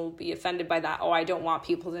weird. Someone will be offended by that. Oh, I don't want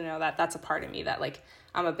people to know that. That's a part of me that like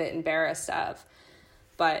I'm a bit embarrassed of.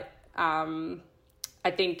 But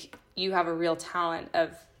I think you have a real talent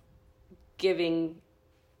of giving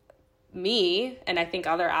me, and I think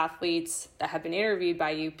other athletes that have been interviewed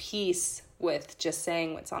by you, peace with just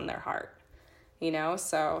saying what's on their heart, you know?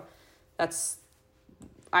 So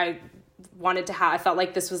I felt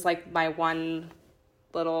like this was like my one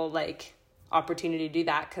little like opportunity to do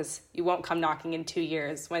that, because you won't come knocking in 2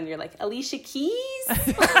 years when you're like, Alicia Keys?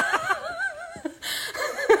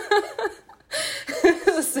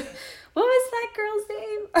 What was that girl's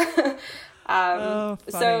name?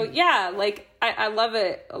 So yeah, like I love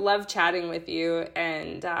it. I love chatting with you,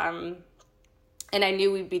 and I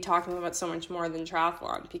knew we'd be talking about so much more than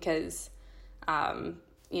triathlon, because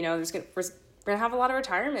you know, we're gonna have a lot of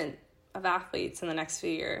retirement of athletes in the next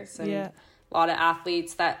few years, and a lot of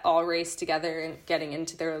athletes that all race together and getting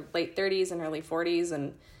into their late 30s and early 40s,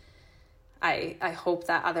 and I hope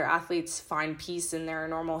that other athletes find peace in their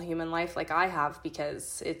normal human life like I have,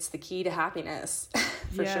 because it's the key to happiness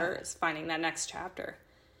for sure, is finding that next chapter.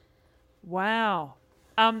 Wow.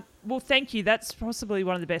 Well, thank you. That's possibly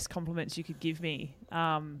one of the best compliments you could give me.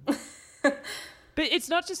 But it's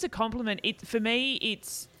not just a compliment. For me,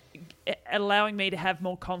 it's allowing me to have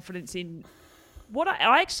more confidence in what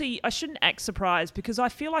I shouldn't act surprised, because I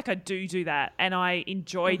feel like I do that, and I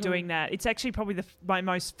enjoy doing that. It's actually probably my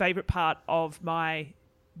most favorite part of my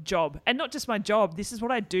job, and not just my job. This is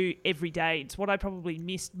what I do every day. It's what I probably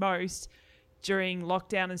missed most during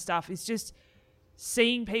lockdown and stuff. It's just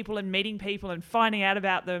seeing people and meeting people and finding out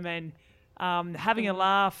about them, and having a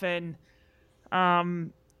laugh. And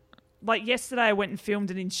like yesterday, I went and filmed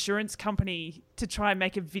an insurance company to try and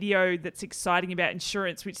make a video that's exciting about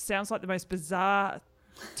insurance, which sounds like the most bizarre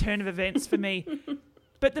turn of events for me.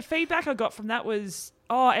 But the feedback I got from that was,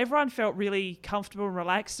 everyone felt really comfortable and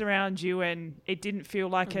relaxed around you, and it didn't feel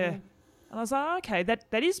like and I was like, okay,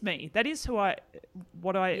 that is me. That is what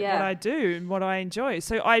I do and what I enjoy.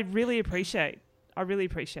 So I really appreciate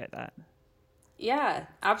that. Yeah,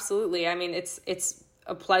 absolutely. I mean, it's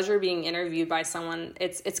a pleasure being interviewed by someone.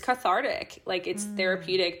 It's cathartic. Like, it's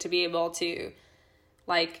therapeutic to be able to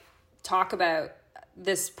like talk about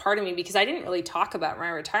this part of me, because I didn't really talk about my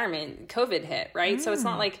retirement. COVID hit, right? So it's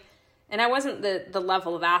not like, And I wasn't the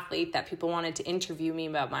level of athlete that people wanted to interview me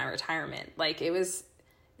about my retirement. Like, it was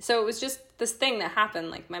just this thing that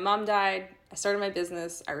happened. Like, my mom died, I started my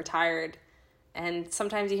business, I retired, and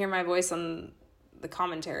sometimes you hear my voice on the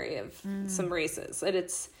commentary of some races. And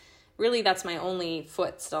it's really, that's my only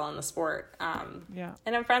foot still in the sport. And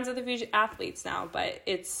I'm friends with a few athletes now, but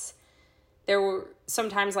there were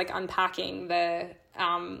sometimes, like, unpacking the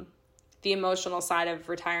emotional side of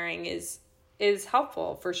retiring is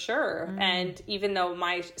helpful for sure. And even though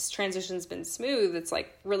my transition's been smooth, it's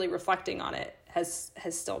like really reflecting on it has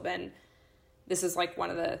still been, this is like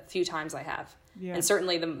one of the few times I have. Yeah. And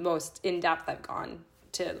certainly the most in-depth I've gone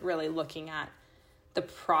to really looking at the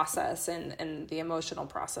process and the emotional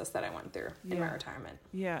process that I went through in my retirement.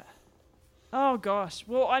 Yeah. Oh gosh.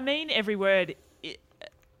 Well, I mean every word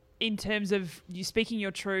in terms of you speaking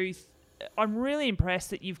your truth. I'm really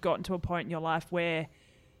impressed that you've gotten to a point in your life where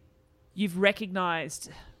you've recognized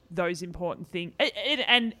those important things.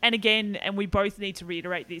 And again, and we both need to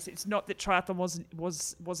reiterate this, it's not that triathlon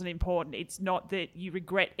wasn't important. It's not that you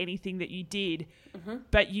regret anything that you did,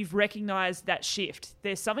 but you've recognized that shift.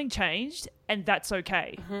 There's something changed, and that's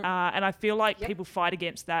okay. And I feel like people fight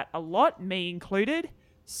against that a lot, me included.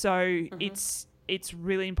 So it's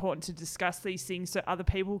really important to discuss these things so other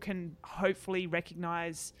people can hopefully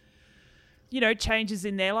recognize, you know, changes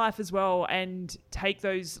in their life as well and take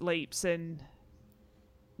those leaps. And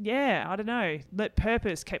yeah, I don't know. Let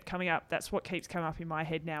purpose kept coming up. That's what keeps coming up in my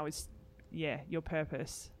head now is, your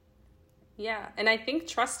purpose. Yeah. And I think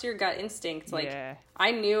trust your gut instinct. Like,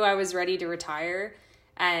 I knew I was ready to retire,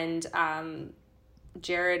 and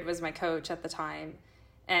Jared was my coach at the time,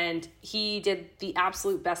 and he did the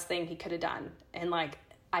absolute best thing he could have done. And like,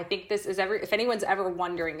 I think this is if anyone's ever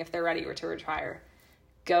wondering if they're ready to retire,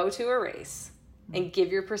 go to a race and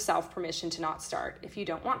give yourself permission to not start if you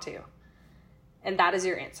don't want to. And that is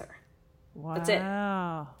your answer. Wow. That's it.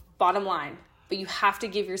 Bottom line. But you have to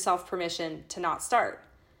give yourself permission to not start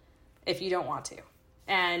if you don't want to.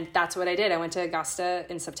 And that's what I did. I went to Augusta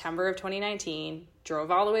in September of 2019,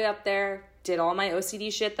 drove all the way up there, did all my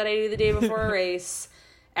OCD shit that I do the day before a race.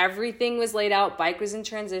 Everything was laid out. Bike was in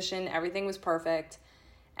transition. Everything was perfect.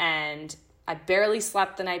 And I barely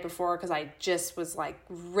slept the night before because I just was like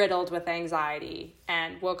riddled with anxiety,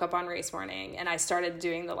 and woke up on race morning, and I started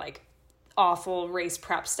doing the like awful race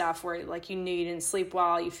prep stuff where like you knew you didn't sleep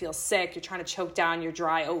well, you feel sick, you're trying to choke down your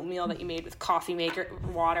dry oatmeal that you made with coffee maker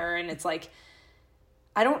water, and it's like,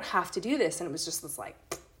 I don't have to do this. And it was just this like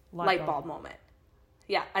light bulb moment.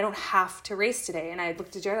 Yeah, I don't have to race today. And I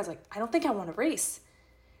looked at Jared, I was like, I don't think I want to race.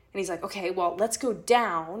 And he's like, okay, well, let's go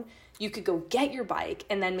down. You could go get your bike,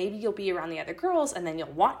 and then maybe you'll be around the other girls, and then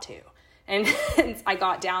you'll want to. And I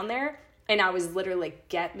got down there, and I was literally like,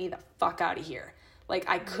 get me the fuck out of here. Like,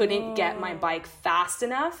 I couldn't get my bike fast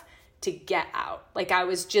enough to get out. Like, I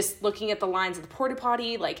was just looking at the lines of the porta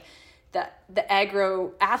potty, like the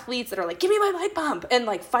aggro athletes that are like, give me my bike bump, and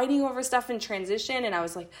like fighting over stuff in transition. And I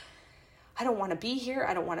was like, I don't want to be here.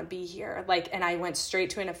 I don't want to be here. Like, and I went straight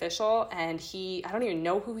to an official, and I don't even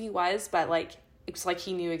know who he was, but like, it was like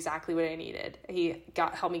he knew exactly what I needed. He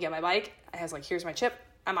helped me get my bike. I was like, here's my chip.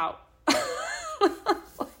 I'm out.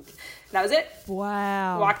 That was it.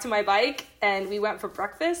 Wow. Walked to my bike, and we went for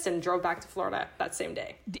breakfast and drove back to Florida that same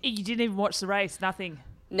day. You didn't even watch the race? Nothing?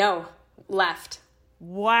 No. Left.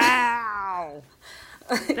 Wow.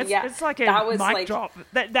 It's like a mic drop.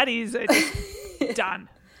 That is done.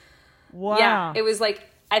 Wow. Yeah. It was like,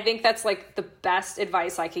 I think that's like the best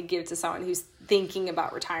advice I could give to someone who's thinking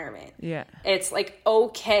about retirement. Yeah. It's like,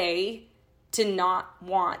 okay to not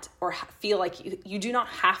want or feel like you do not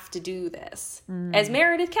have to do this. As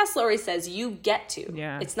Meredith Kessler always says, you get to.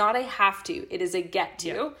 Yeah. It's not a have to. It is a get to.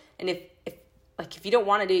 Yeah. And if you don't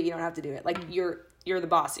want to do it, you don't have to do it. Like, you're the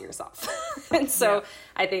boss of yourself. And so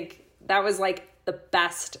I think that was like the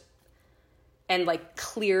best and like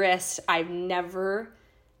clearest. I've never,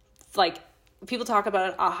 like, people talk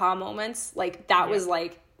about aha moments. Like, that was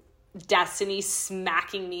like destiny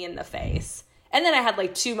smacking me in the face. And then I had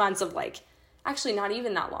like 2 months of like, actually not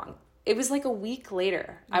even that long. It was like a week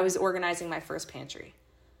later, I was organizing my first pantry.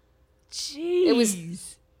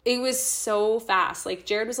 Jeez. It was so fast. Like,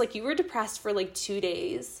 Jared was like, you were depressed for like 2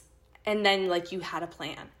 days, and then like you had a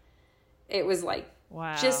plan. It was like,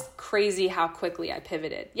 wow, just crazy how quickly I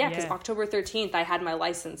pivoted. Yeah, because October 13th, I had my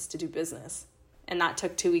license to do business, and that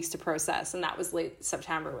took 2 weeks to process, and that was late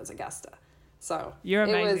September was Augusta. So you're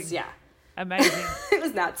amazing. It was, amazing. It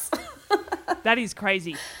was nuts. That is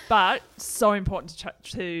crazy, but so important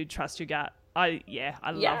to trust your gut. I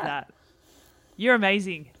love that. You're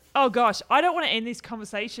amazing. Oh gosh, I don't want to end this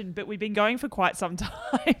conversation, but we've been going for quite some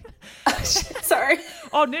time. Sorry.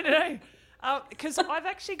 Oh, no. Because I've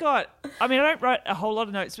actually got, I don't write a whole lot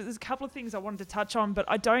of notes, but there's a couple of things I wanted to touch on, but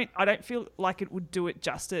I don't feel like it would do it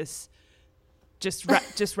justice just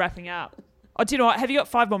wrapping up. Oh, do you know what? Have you got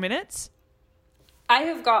 5 more minutes? I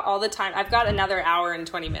have got all the time. I've got another hour and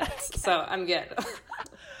 20 minutes, so I'm good.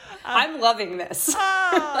 I'm loving this.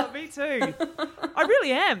 Me too. I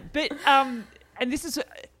really am. But, and this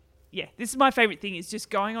is my favorite thing, is just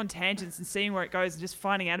going on tangents and seeing where it goes and just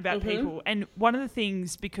finding out about people. And one of the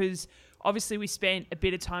things, because obviously we spent a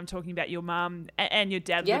bit of time talking about your mum and your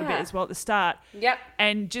dad a little bit as well at the start. Yep.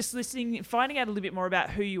 And just listening, finding out a little bit more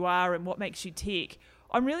about who you are and what makes you tick.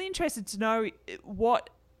 I'm really interested to know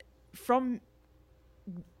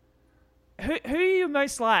who you're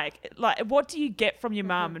most like what do you get from your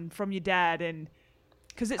mum and from your dad? And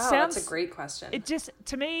because that's a great question. It just,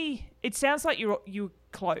 to me, it sounds like you're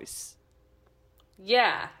close.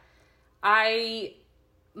 Yeah.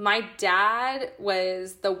 My dad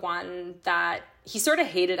was the one that he sort of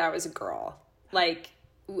hated I was a girl. Like,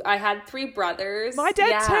 I had 3 brothers. My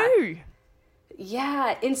dad too.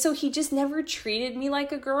 Yeah. And so he just never treated me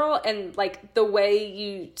like a girl, and like the way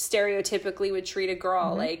you stereotypically would treat a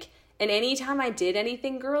girl. Like, and anytime I did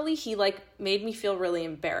anything girly, he like made me feel really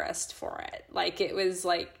embarrassed for it. Like, it was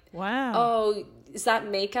like, wow. Oh, is that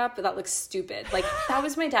makeup? That looks stupid. Like, that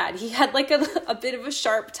was my dad. He had like a bit of a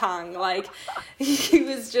sharp tongue. Like,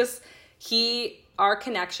 our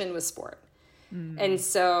connection was sport. And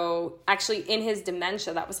so actually in his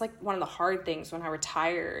dementia, that was like one of the hard things when I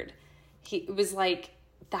retired. It was like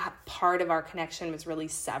that part of our connection was really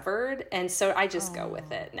severed. And so I just go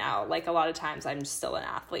with it now. Like, a lot of times I'm still an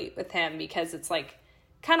athlete with him, because it's like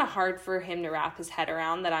kind of hard for him to wrap his head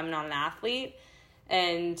around that I'm not an athlete.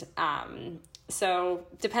 And, so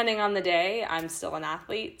depending on the day, I'm still an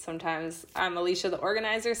athlete. Sometimes I'm Alicia the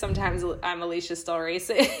organizer. Sometimes I'm Alicia still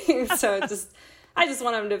racing. So I just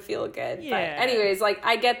want him to feel good. Yeah. But anyways, like,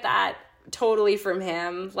 I get that totally from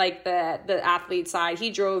him. Like, the athlete side, he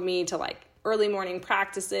drove me to like early morning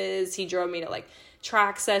practices. He drove me to like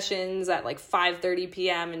track sessions at like 5:30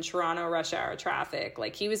 p.m. in Toronto rush hour traffic.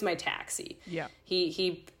 Like, he was my taxi. Yeah.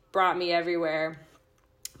 He brought me everywhere.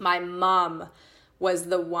 My mom was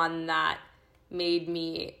the one that made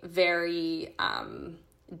me very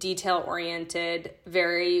detail oriented,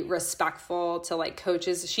 very respectful to like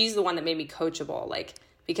coaches. She's the one that made me coachable, like,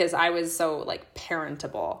 because I was so like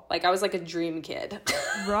parentable. Like, I was like a dream kid.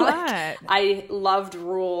 Right. Like, I loved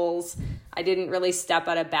rules. I didn't really step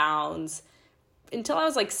out of bounds until I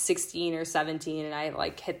was like 16 or 17, and I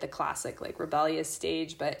like hit the classic like rebellious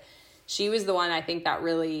stage. But she was the one, I think, that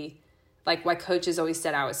really, like, why coaches always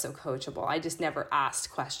said I was so coachable. I just never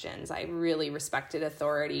asked questions. I really respected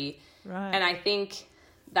authority. Right. And I think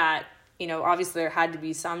that, obviously there had to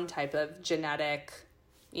be some type of genetic,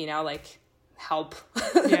 like, help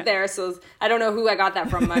there. So I don't know who I got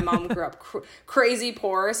that from. My mom grew up crazy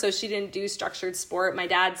poor, so she didn't do structured sport. My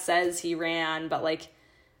dad says he ran, but like,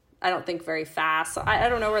 I don't think very fast. So I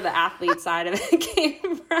don't know where the athlete side of it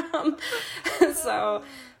came from.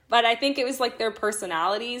 But I think it was like their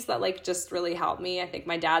personalities that like just really helped me. I think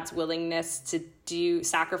my dad's willingness to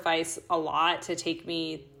sacrifice a lot to take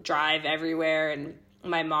me drive everywhere, and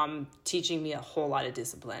my mom teaching me a whole lot of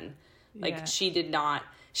discipline. Like,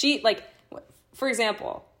 for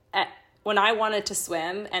example, when I wanted to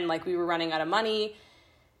swim and like we were running out of money,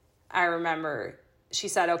 I remember she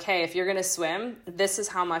said, okay, if you're going to swim, this is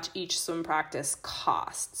how much each swim practice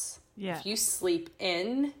costs. Yeah. If you sleep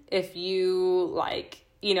in, if you like,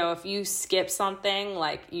 if you skip something,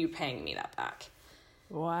 like, you paying me that back.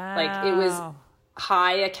 Wow. Like, it was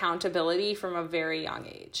high accountability from a very young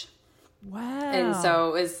age. Wow. And so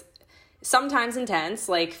it was sometimes intense,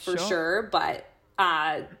 like, for sure. But,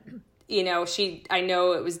 I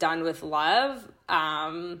know it was done with love.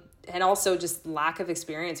 And also just lack of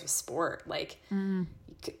experience with sport. Like,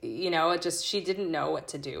 she didn't know what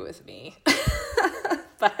to do with me.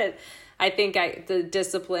 But I think the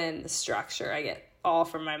discipline, the structure, I get all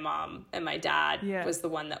from my mom, and my dad was the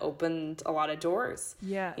one that opened a lot of doors.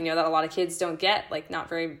 Yeah. That a lot of kids don't get. Like,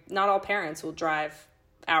 not all parents will drive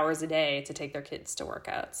hours a day to take their kids to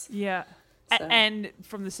workouts. Yeah. So. And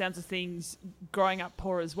from the sounds of things, growing up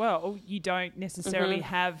poor as well, you don't necessarily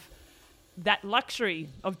have that luxury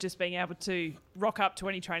of just being able to rock up to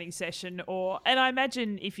any training session, and I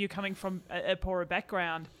imagine if you're coming from a poorer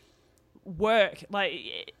background, work,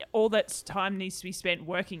 like, all that time needs to be spent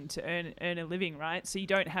working to earn a living, right? So you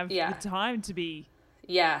don't have the time to be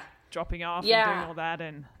dropping off and doing all that.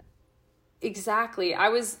 And exactly. I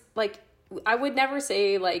was like, I would never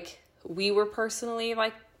say like we were personally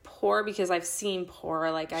like poor, because I've seen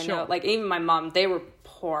poor, like, I know, like, even my mom, they were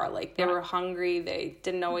poor poor. Like they were hungry. They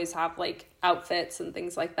didn't always have like outfits and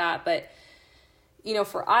things like that. But, you know,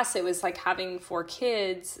 for us, it was like having 4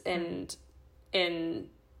 kids and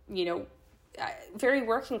you know, very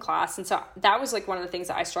working class. And so that was like one of the things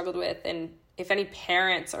that I struggled with. And if any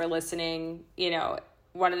parents are listening, you know,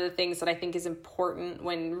 one of the things that I think is important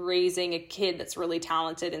when raising a kid that's really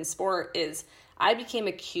talented in sport is I became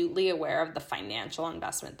acutely aware of the financial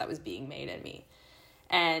investment that was being made in me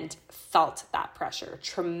and felt that pressure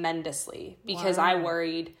tremendously because I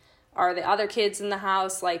worried, are the other kids in the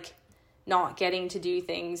house like not getting to do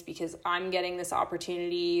things because I'm getting this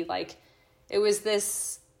opportunity? Like it was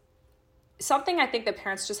this something I think that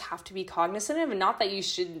parents just have to be cognizant of, and not that you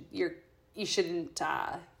shouldn't, you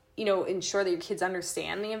know, ensure that your kids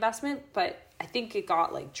understand the investment, but I think it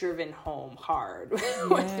got like driven home hard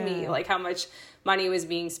with me, like how much money was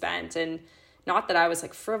being spent. And not that I was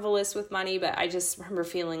like frivolous with money, but I just remember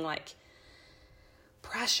feeling like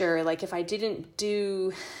pressure. Like if I didn't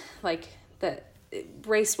do like the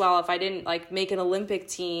race well, if I didn't like make an Olympic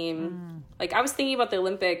team, like I was thinking about the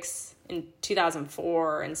Olympics in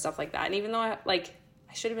 2004 and stuff like that. And even though I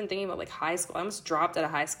should have been thinking about like high school, I almost dropped out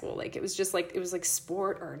of high school. Like it was just like, it was like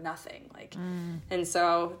sport or nothing. Like, and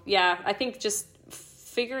so, yeah, I think just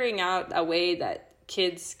figuring out a way that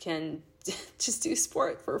kids can just do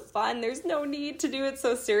sport for fun. There's no need to do it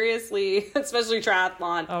so seriously, especially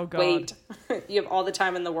triathlon. Oh God. Wait, you have all the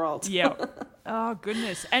time in the world. Yeah. Oh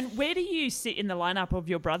goodness. And where do you sit in the lineup of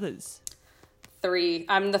your brothers? 3.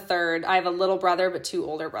 I'm the third. I have a little brother, but 2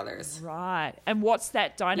 older brothers. Right. And what's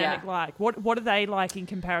that dynamic like? What are they like in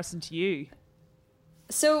comparison to you?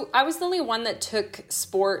 So I was the only one that took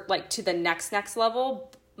sport like to the next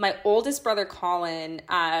level. My oldest brother, Colin,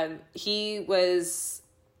 he was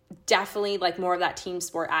definitely like more of that team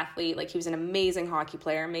sport athlete. Like he was an amazing hockey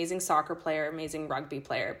player, amazing soccer player, amazing rugby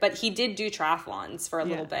player. But he did do triathlons for a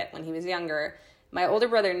little bit when he was younger. My older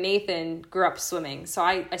brother, Nathan, grew up swimming. So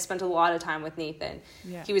I spent a lot of time with Nathan.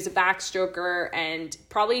 Yeah. He was a backstroker and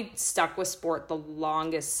probably stuck with sport the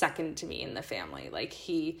longest, second to me in the family. Like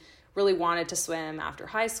he really wanted to swim after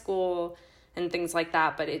high school and things like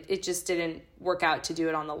that, but it just didn't work out to do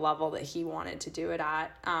it on the level that he wanted to do it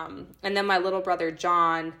at. And then my little brother,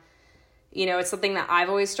 John, you know, it's something that I've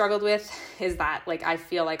always struggled with is that like I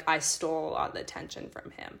feel like I stole a lot of the attention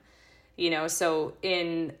from him, you know, so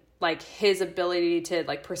in like his ability to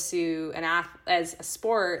like pursue as a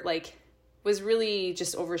sport, like was really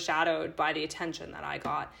just overshadowed by the attention that I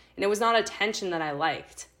got. And it was not attention that I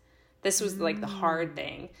liked. This was like the hard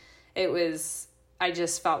thing. I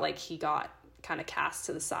just felt like he got kind of cast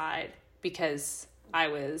to the side because I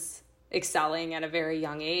was excelling at a very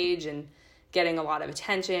young age and getting a lot of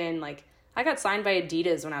attention. Like I got signed by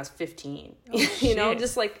Adidas when I was 15, you know,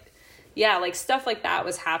 just like, yeah, like stuff like that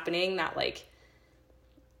was happening that like,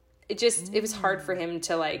 it was hard for him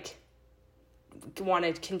to like want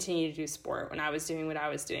to continue to do sport when I was doing what I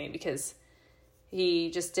was doing because he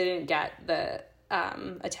just didn't get the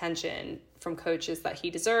attention from coaches that he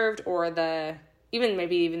deserved or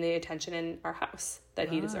even the attention in our house that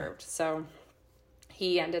he deserved. So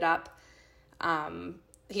he ended up,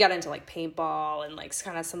 he got into like paintball and like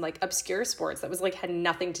kind of some like obscure sports that was like had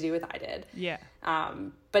nothing to do with what I did. Yeah.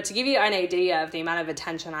 But to give you an idea of the amount of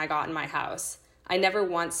attention I got in my house, I never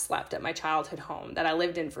once slept at my childhood home that I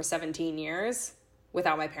lived in for 17 years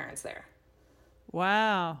without my parents there.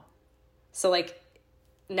 Wow. So like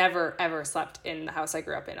never ever slept in the house I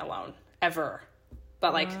grew up in alone, ever.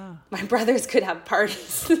 But like my brothers could have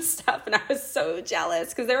parties and stuff and I was so jealous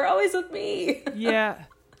because they were always with me. Yeah.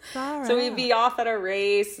 So we'd be off at a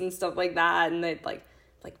race and stuff like that and they'd like,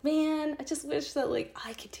 man, I just wish that like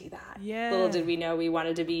I could do that. Yeah. Little did we know we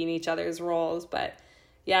wanted to be in each other's roles. But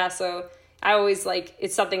yeah, so I always like,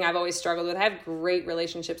 it's something I've always struggled with. I have great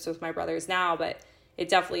relationships with my brothers now, but it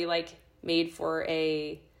definitely like made for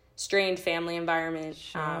a strained family environment,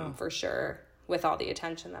 for sure, with all the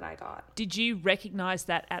attention that I got. Did you recognize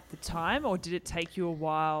that at the time or did it take you a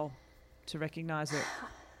while to recognize it?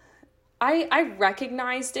 I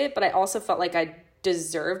recognized it, but I also felt like I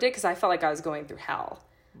deserved it because I felt like I was going through hell.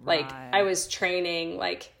 Right. Like I was training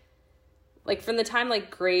like from the time like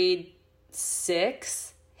grade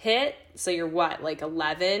 6 hit, so you're what, like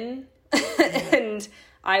 11? And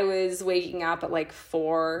I was waking up at like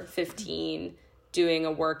 4:15 doing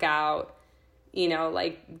a workout, you know,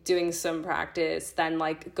 like doing swim practice, then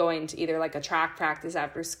like going to either like a track practice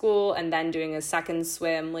after school and then doing a second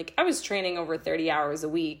swim. Like I was training over 30 hours a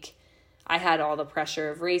week. I had all the pressure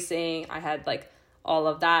of racing. I had like all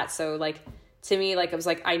of that. So like to me, like it was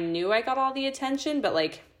like I knew I got all the attention, but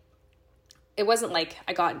like it wasn't like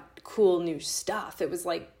I got cool new stuff. It was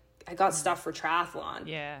like got stuff for triathlon.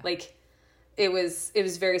 Yeah. Like it was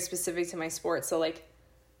very specific to my sport. So like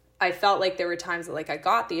I felt like there were times that like I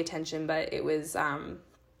got the attention, but it was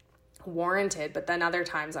warranted. But then other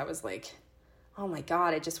times I was like, oh my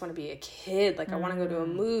God, I just want to be a kid. Like I want to go to a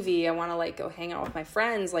movie. I want to like go hang out with my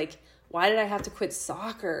friends. Like, why did I have to quit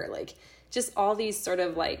soccer? Like just all these sort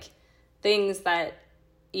of like things that,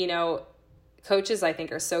 you know, coaches I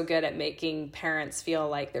think are so good at making parents feel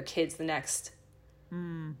like their kid's the next,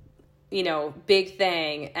 you know, big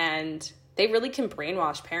thing. And they really can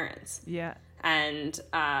brainwash parents. Yeah. And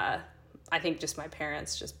I think just my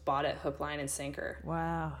parents just bought it hook, line, and sinker.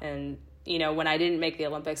 Wow. And, you know, when I didn't make the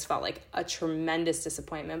Olympics, felt like a tremendous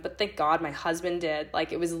disappointment. But thank God my husband did.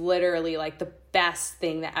 Like, it was literally, like, the best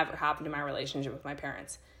thing that ever happened to my relationship with my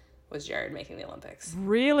parents was Jared making the Olympics.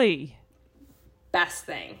 Really? Best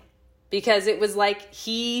thing. Because it was like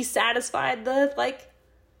he satisfied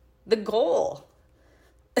the goal.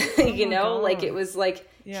 You know? God. Like, it was like...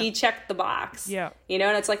 Yeah. He checked the box. Yeah. You know,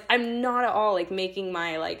 and it's like, I'm not at all like making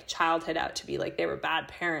my like childhood out to be like they were bad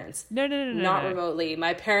parents. No. Not remotely.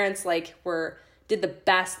 My parents like did the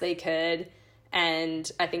best they could.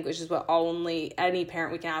 And I think which is what any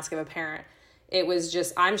parent we can ask of a parent. It was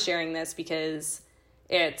just, I'm sharing this because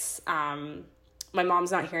it's, my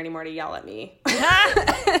mom's not here anymore to yell at me.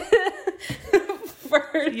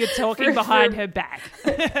 You're talking behind her back.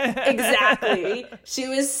 Exactly. She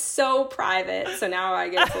was so private. So now I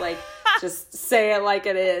get to like just say it like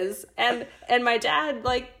it is. And my dad,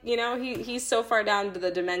 like, you know, he's so far down to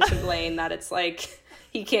the dementia lane that it's like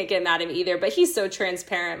he can't get mad at me either. But he's so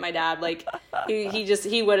transparent, my dad. Like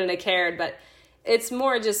he wouldn't have cared. But it's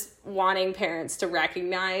more just wanting parents to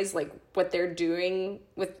recognize like what they're doing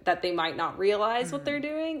with that they might not realize what they're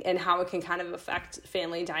doing and how it can kind of affect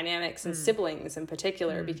family dynamics and siblings in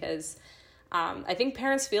particular, because I think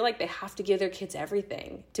parents feel like they have to give their kids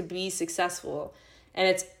everything to be successful. And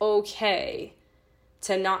it's okay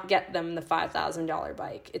to not get them the $5,000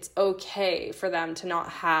 bike. It's okay for them to not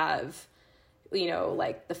have, you know,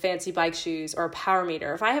 like the fancy bike shoes or a power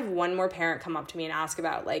meter. If I have one more parent come up to me and ask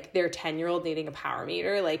about like their 10-year-old needing a power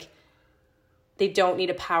meter, like they don't need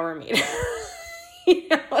a power meter. You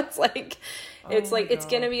know, it's like it's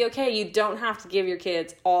going to be okay. You don't have to give your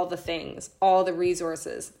kids all the things, all the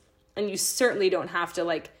resources. And you certainly don't have to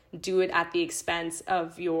like do it at the expense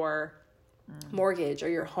of your mortgage or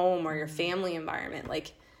your home or your family environment.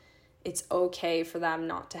 Like, it's okay for them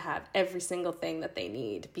not to have every single thing that they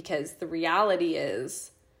need, because the reality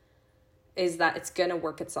is that it's going to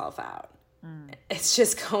work itself out. It's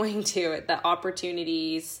just going to. The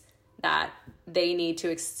opportunities that they need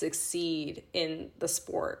to succeed in the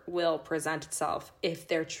sport will present itself if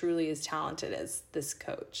they're truly as talented as this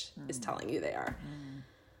coach is telling you they are.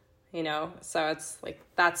 You know, so it's like,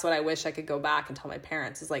 that's what I wish I could go back and tell my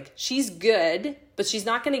parents is like, she's good, but she's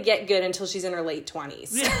not going to get good until she's in her late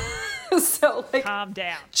 20s. So like, calm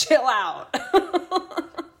down, chill out.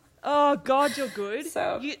 Oh God, you're good.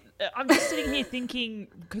 So I'm just sitting here thinking,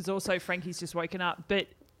 because also Frankie's just woken up, but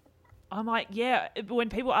I'm like, yeah, when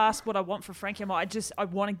people ask what I want for Frankie, I'm like, I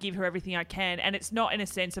want to give her everything I can. And it's not in a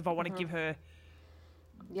sense of I want to give her,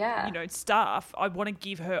 you know, stuff. I want to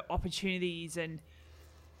give her opportunities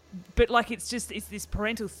but like, it's this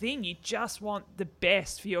parental thing. You just want the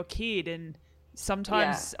best for your kid. And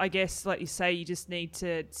sometimes I guess, like you say, you just need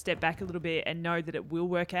to step back a little bit and know that it will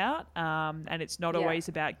work out. And it's not always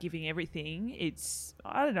about giving everything. It's,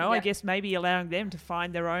 I don't know, I guess maybe allowing them to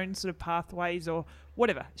find their own sort of pathways or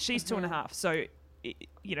whatever. She's 2.5. So,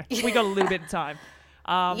 you know, we got a little bit of time.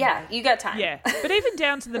 You got time. Yeah. But even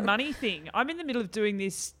down to the money thing, I'm in the middle of doing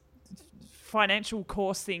this financial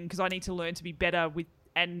course thing because I need to learn to be better with,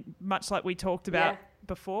 and much like we talked about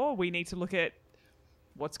before, we need to look at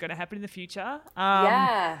what's going to happen in the future.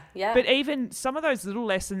 But even some of those little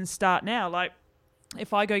lessons start now. Like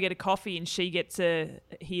if I go get a coffee and she gets they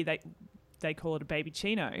call it a baby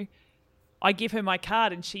chino, I give her my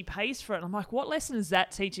card and she pays for it. And I'm like, what lesson is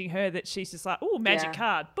that teaching her that she's just like, oh, magic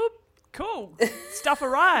card, boop, cool, stuff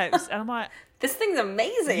arrives. And I'm like, this thing's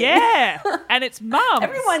amazing. Yeah. And it's mum.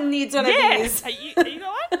 Everyone needs one of these. You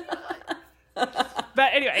know what?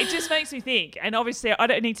 But anyway, it just makes me think. And obviously I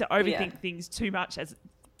don't need to overthink things too much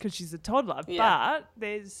because she's a toddler. But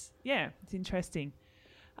it's interesting.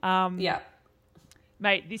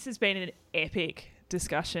 Mate, this has been an epic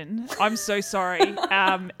discussion. I'm so sorry.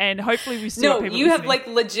 And hopefully we still have people you listening. have like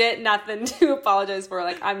legit nothing to apologize for.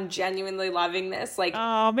 Like, I'm genuinely loving this. Like,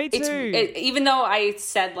 oh, me too. Even though I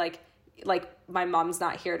said like my mom's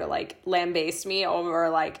not here to like lambaste me over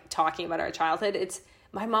like talking about our childhood.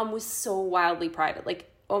 My mom was so wildly private.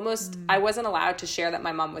 Like almost I wasn't allowed to share that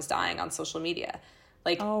my mom was dying on social media.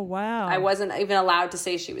 Like, oh, wow. I wasn't even allowed to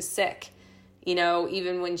say she was sick. You know,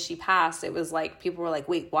 even when she passed, it was like, people were like,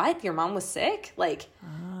 wait, what? Your mom was sick? Like,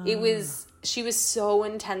 she was so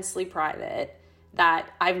intensely private that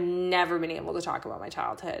I've never been able to talk about my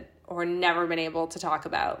childhood, or never been able to talk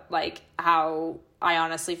about like how I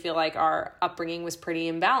honestly feel like our upbringing was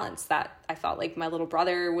pretty imbalanced, that I felt like my little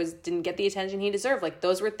brother didn't get the attention he deserved. Like,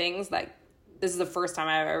 those were things that this is the first time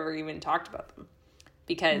I've ever even talked about them,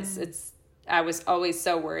 because I was always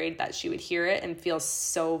so worried that she would hear it and feel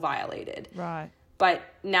so violated. Right. But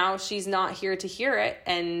now she's not here to hear it,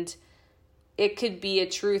 and it could be a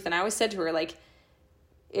truth. And I always said to her, like,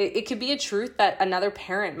 it could be a truth that another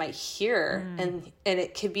parent might hear, and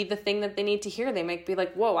it could be the thing that they need to hear. They might be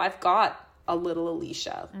like, whoa, I've got a little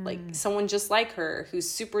Alicia, like someone just like her, who's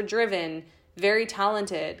super driven, very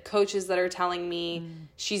talented, coaches that are telling me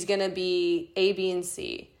she's going to be A, B, and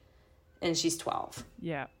C, and she's 12.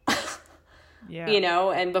 Yeah. Yeah. You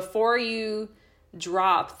know, and before you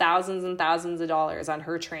drop thousands and thousands of dollars on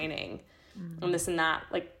her training and this and that,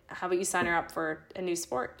 like, how about you sign her up for a new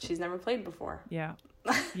sport she's never played before? Yeah.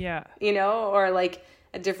 Yeah. You know, or like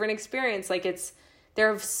a different experience. Like,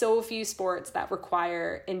 there are so few sports that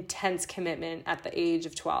require intense commitment at the age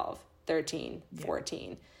of 12, 13,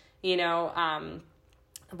 14, you know,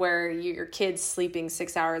 where your kid's sleeping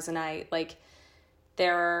 6 hours a night. Like,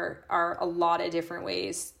 there are a lot of different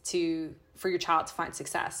ways for your child to find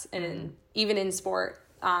success, and even in sport.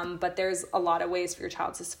 But there's a lot of ways for your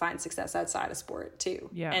child to find success outside of sport too.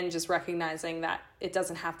 Yeah. And just recognizing that it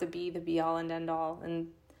doesn't have to be the be all and end all. And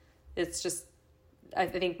it's just, I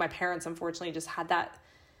think my parents unfortunately just had that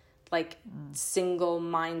like single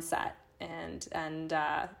mindset, and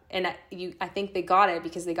I think they got it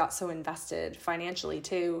because they got so invested financially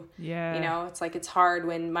too. Yeah. You know, it's like, it's hard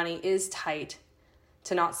when money is tight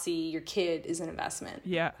to not see your kid is an investment.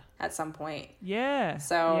 Yeah. At some point. Yeah.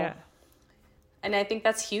 So, yeah. And I think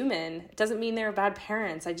that's human. It doesn't mean they're bad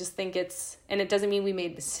parents. I just think and it doesn't mean we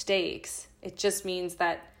made mistakes. It just means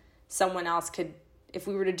that someone else could, if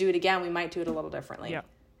we were to do it again, we might do it a little differently. Yeah.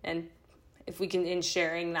 And if we can, in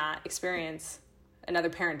sharing that experience, another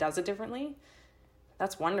parent does it differently,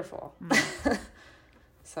 that's wonderful.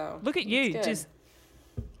 So look at you, just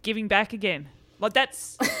giving back again. Like,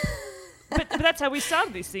 that's, but that's how we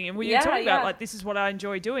started this thing. And we were talking about, like, this is what I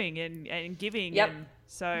enjoy doing and giving. Yep. And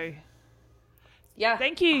so... Yeah,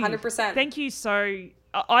 thank you. 100%. Thank you. So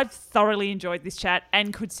I've thoroughly enjoyed this chat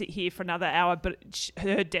and could sit here for another hour, but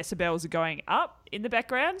her decibels are going up in the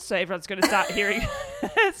background, so everyone's going to start hearing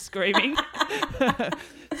screaming.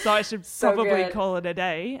 So I should probably call it a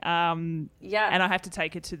day. Yeah. And I have to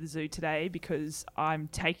take her to the zoo today because I'm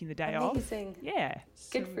taking the day off. Amazing. Yeah.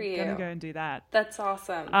 Good for you. I'm going to go and do that. That's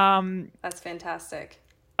awesome. That's fantastic.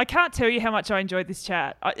 I can't tell you how much I enjoyed this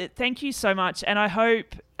chat. Thank you so much. And I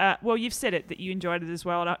hope, well, you've said it, that you enjoyed it as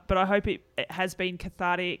well. But I hope it has been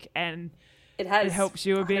cathartic and it helps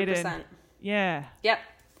you a 100%. Bit. And, yeah. Yep.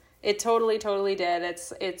 It totally, totally did.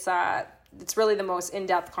 It's really the most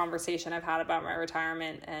in-depth conversation I've had about my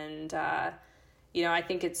retirement. And, you know, I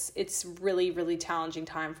think it's really, really challenging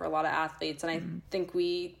time for a lot of athletes. And I think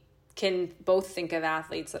we can both think of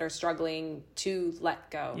athletes that are struggling to let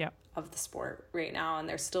go. Yep. Of the sport right now, and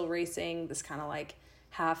they're still racing this kind of like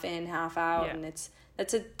half in, half out, and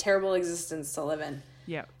that's a terrible existence to live in.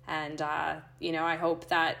 Yeah. And you know, I hope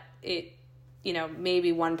that it, you know,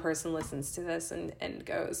 maybe one person listens to this and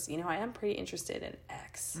goes, you know, I am pretty interested in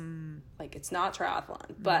X. Like, it's not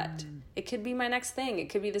triathlon, but it could be my next thing. It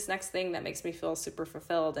could be this next thing that makes me feel super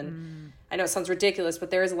fulfilled. And I know it sounds ridiculous, but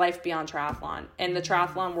there is life beyond triathlon, and the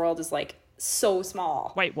triathlon world is like so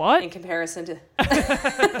small. Wait, what? In comparison to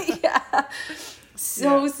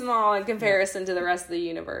small in comparison to the rest of the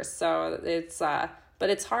universe. So it's but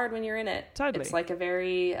it's hard when you're in it. Totally. It's like a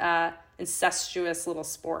very incestuous little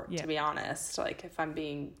sport, to be honest. Like, if I'm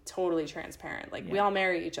being totally transparent, like we all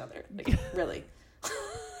marry each other. Like, really.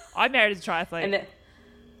 I married a triathlete.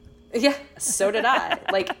 And so did I.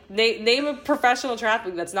 Like, name a professional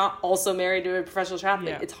triathlete that's not also married to a professional triathlete.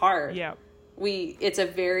 Yeah. It's hard. Yeah. It's a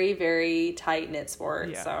very, very tight-knit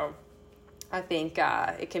sport, so I think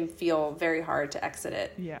it can feel very hard to exit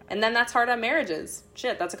it. Yeah. And then that's hard on marriages.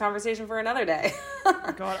 Shit, that's a conversation for another day.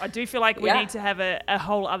 God, I do feel like we need to have a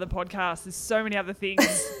whole other podcast. There's so many other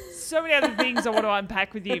things. I want to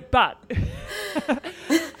unpack with you, but...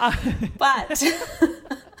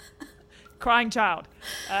 crying child.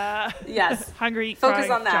 Yes. Hungry, focus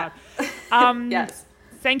crying on that. Child. Yes.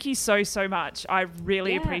 Thank you so much. I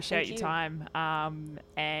really appreciate your time.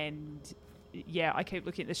 And I keep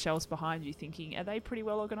looking at the shelves behind you thinking, are they pretty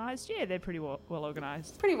well organised? Yeah, they're pretty well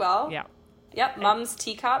organised. Pretty well. Yeah. Yep, Mum's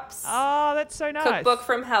Teacups. Oh, that's so nice. Cookbook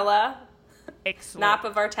from Hella. Excellent. Map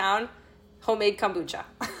of our town. Homemade kombucha.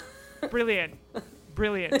 Brilliant.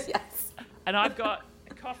 Yes. And I've got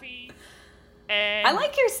a coffee and... I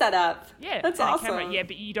like your setup. Yeah. That's and a awesome. camera. Yeah,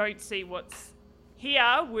 but you don't see what's...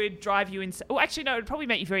 Here would drive you insane. Well, actually, no, it would probably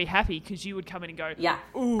make you very happy because you would come in and go, Yeah.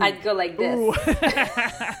 ooh, I'd go like this.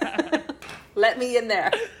 Let me in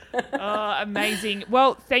there. Oh, amazing.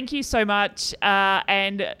 Well, thank you so much.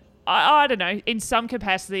 And I don't know, in some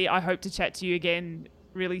capacity, I hope to chat to you again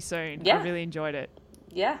really soon. Yeah. I really enjoyed it.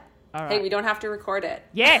 Yeah. All right. Hey, we don't have to record it.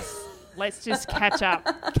 Yes. Let's just catch up.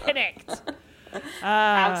 Connect.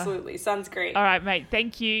 Absolutely. Sounds great. All right, mate.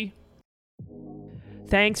 Thank you.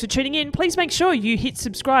 Thanks for tuning in. Please make sure you hit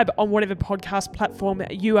subscribe on whatever podcast platform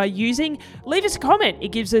you are using. Leave us a comment.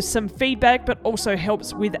 It gives us some feedback, but also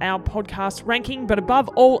helps with our podcast ranking. But above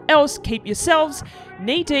all else, keep yourselves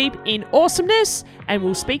knee deep in awesomeness, and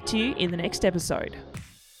we'll speak to you in the next episode.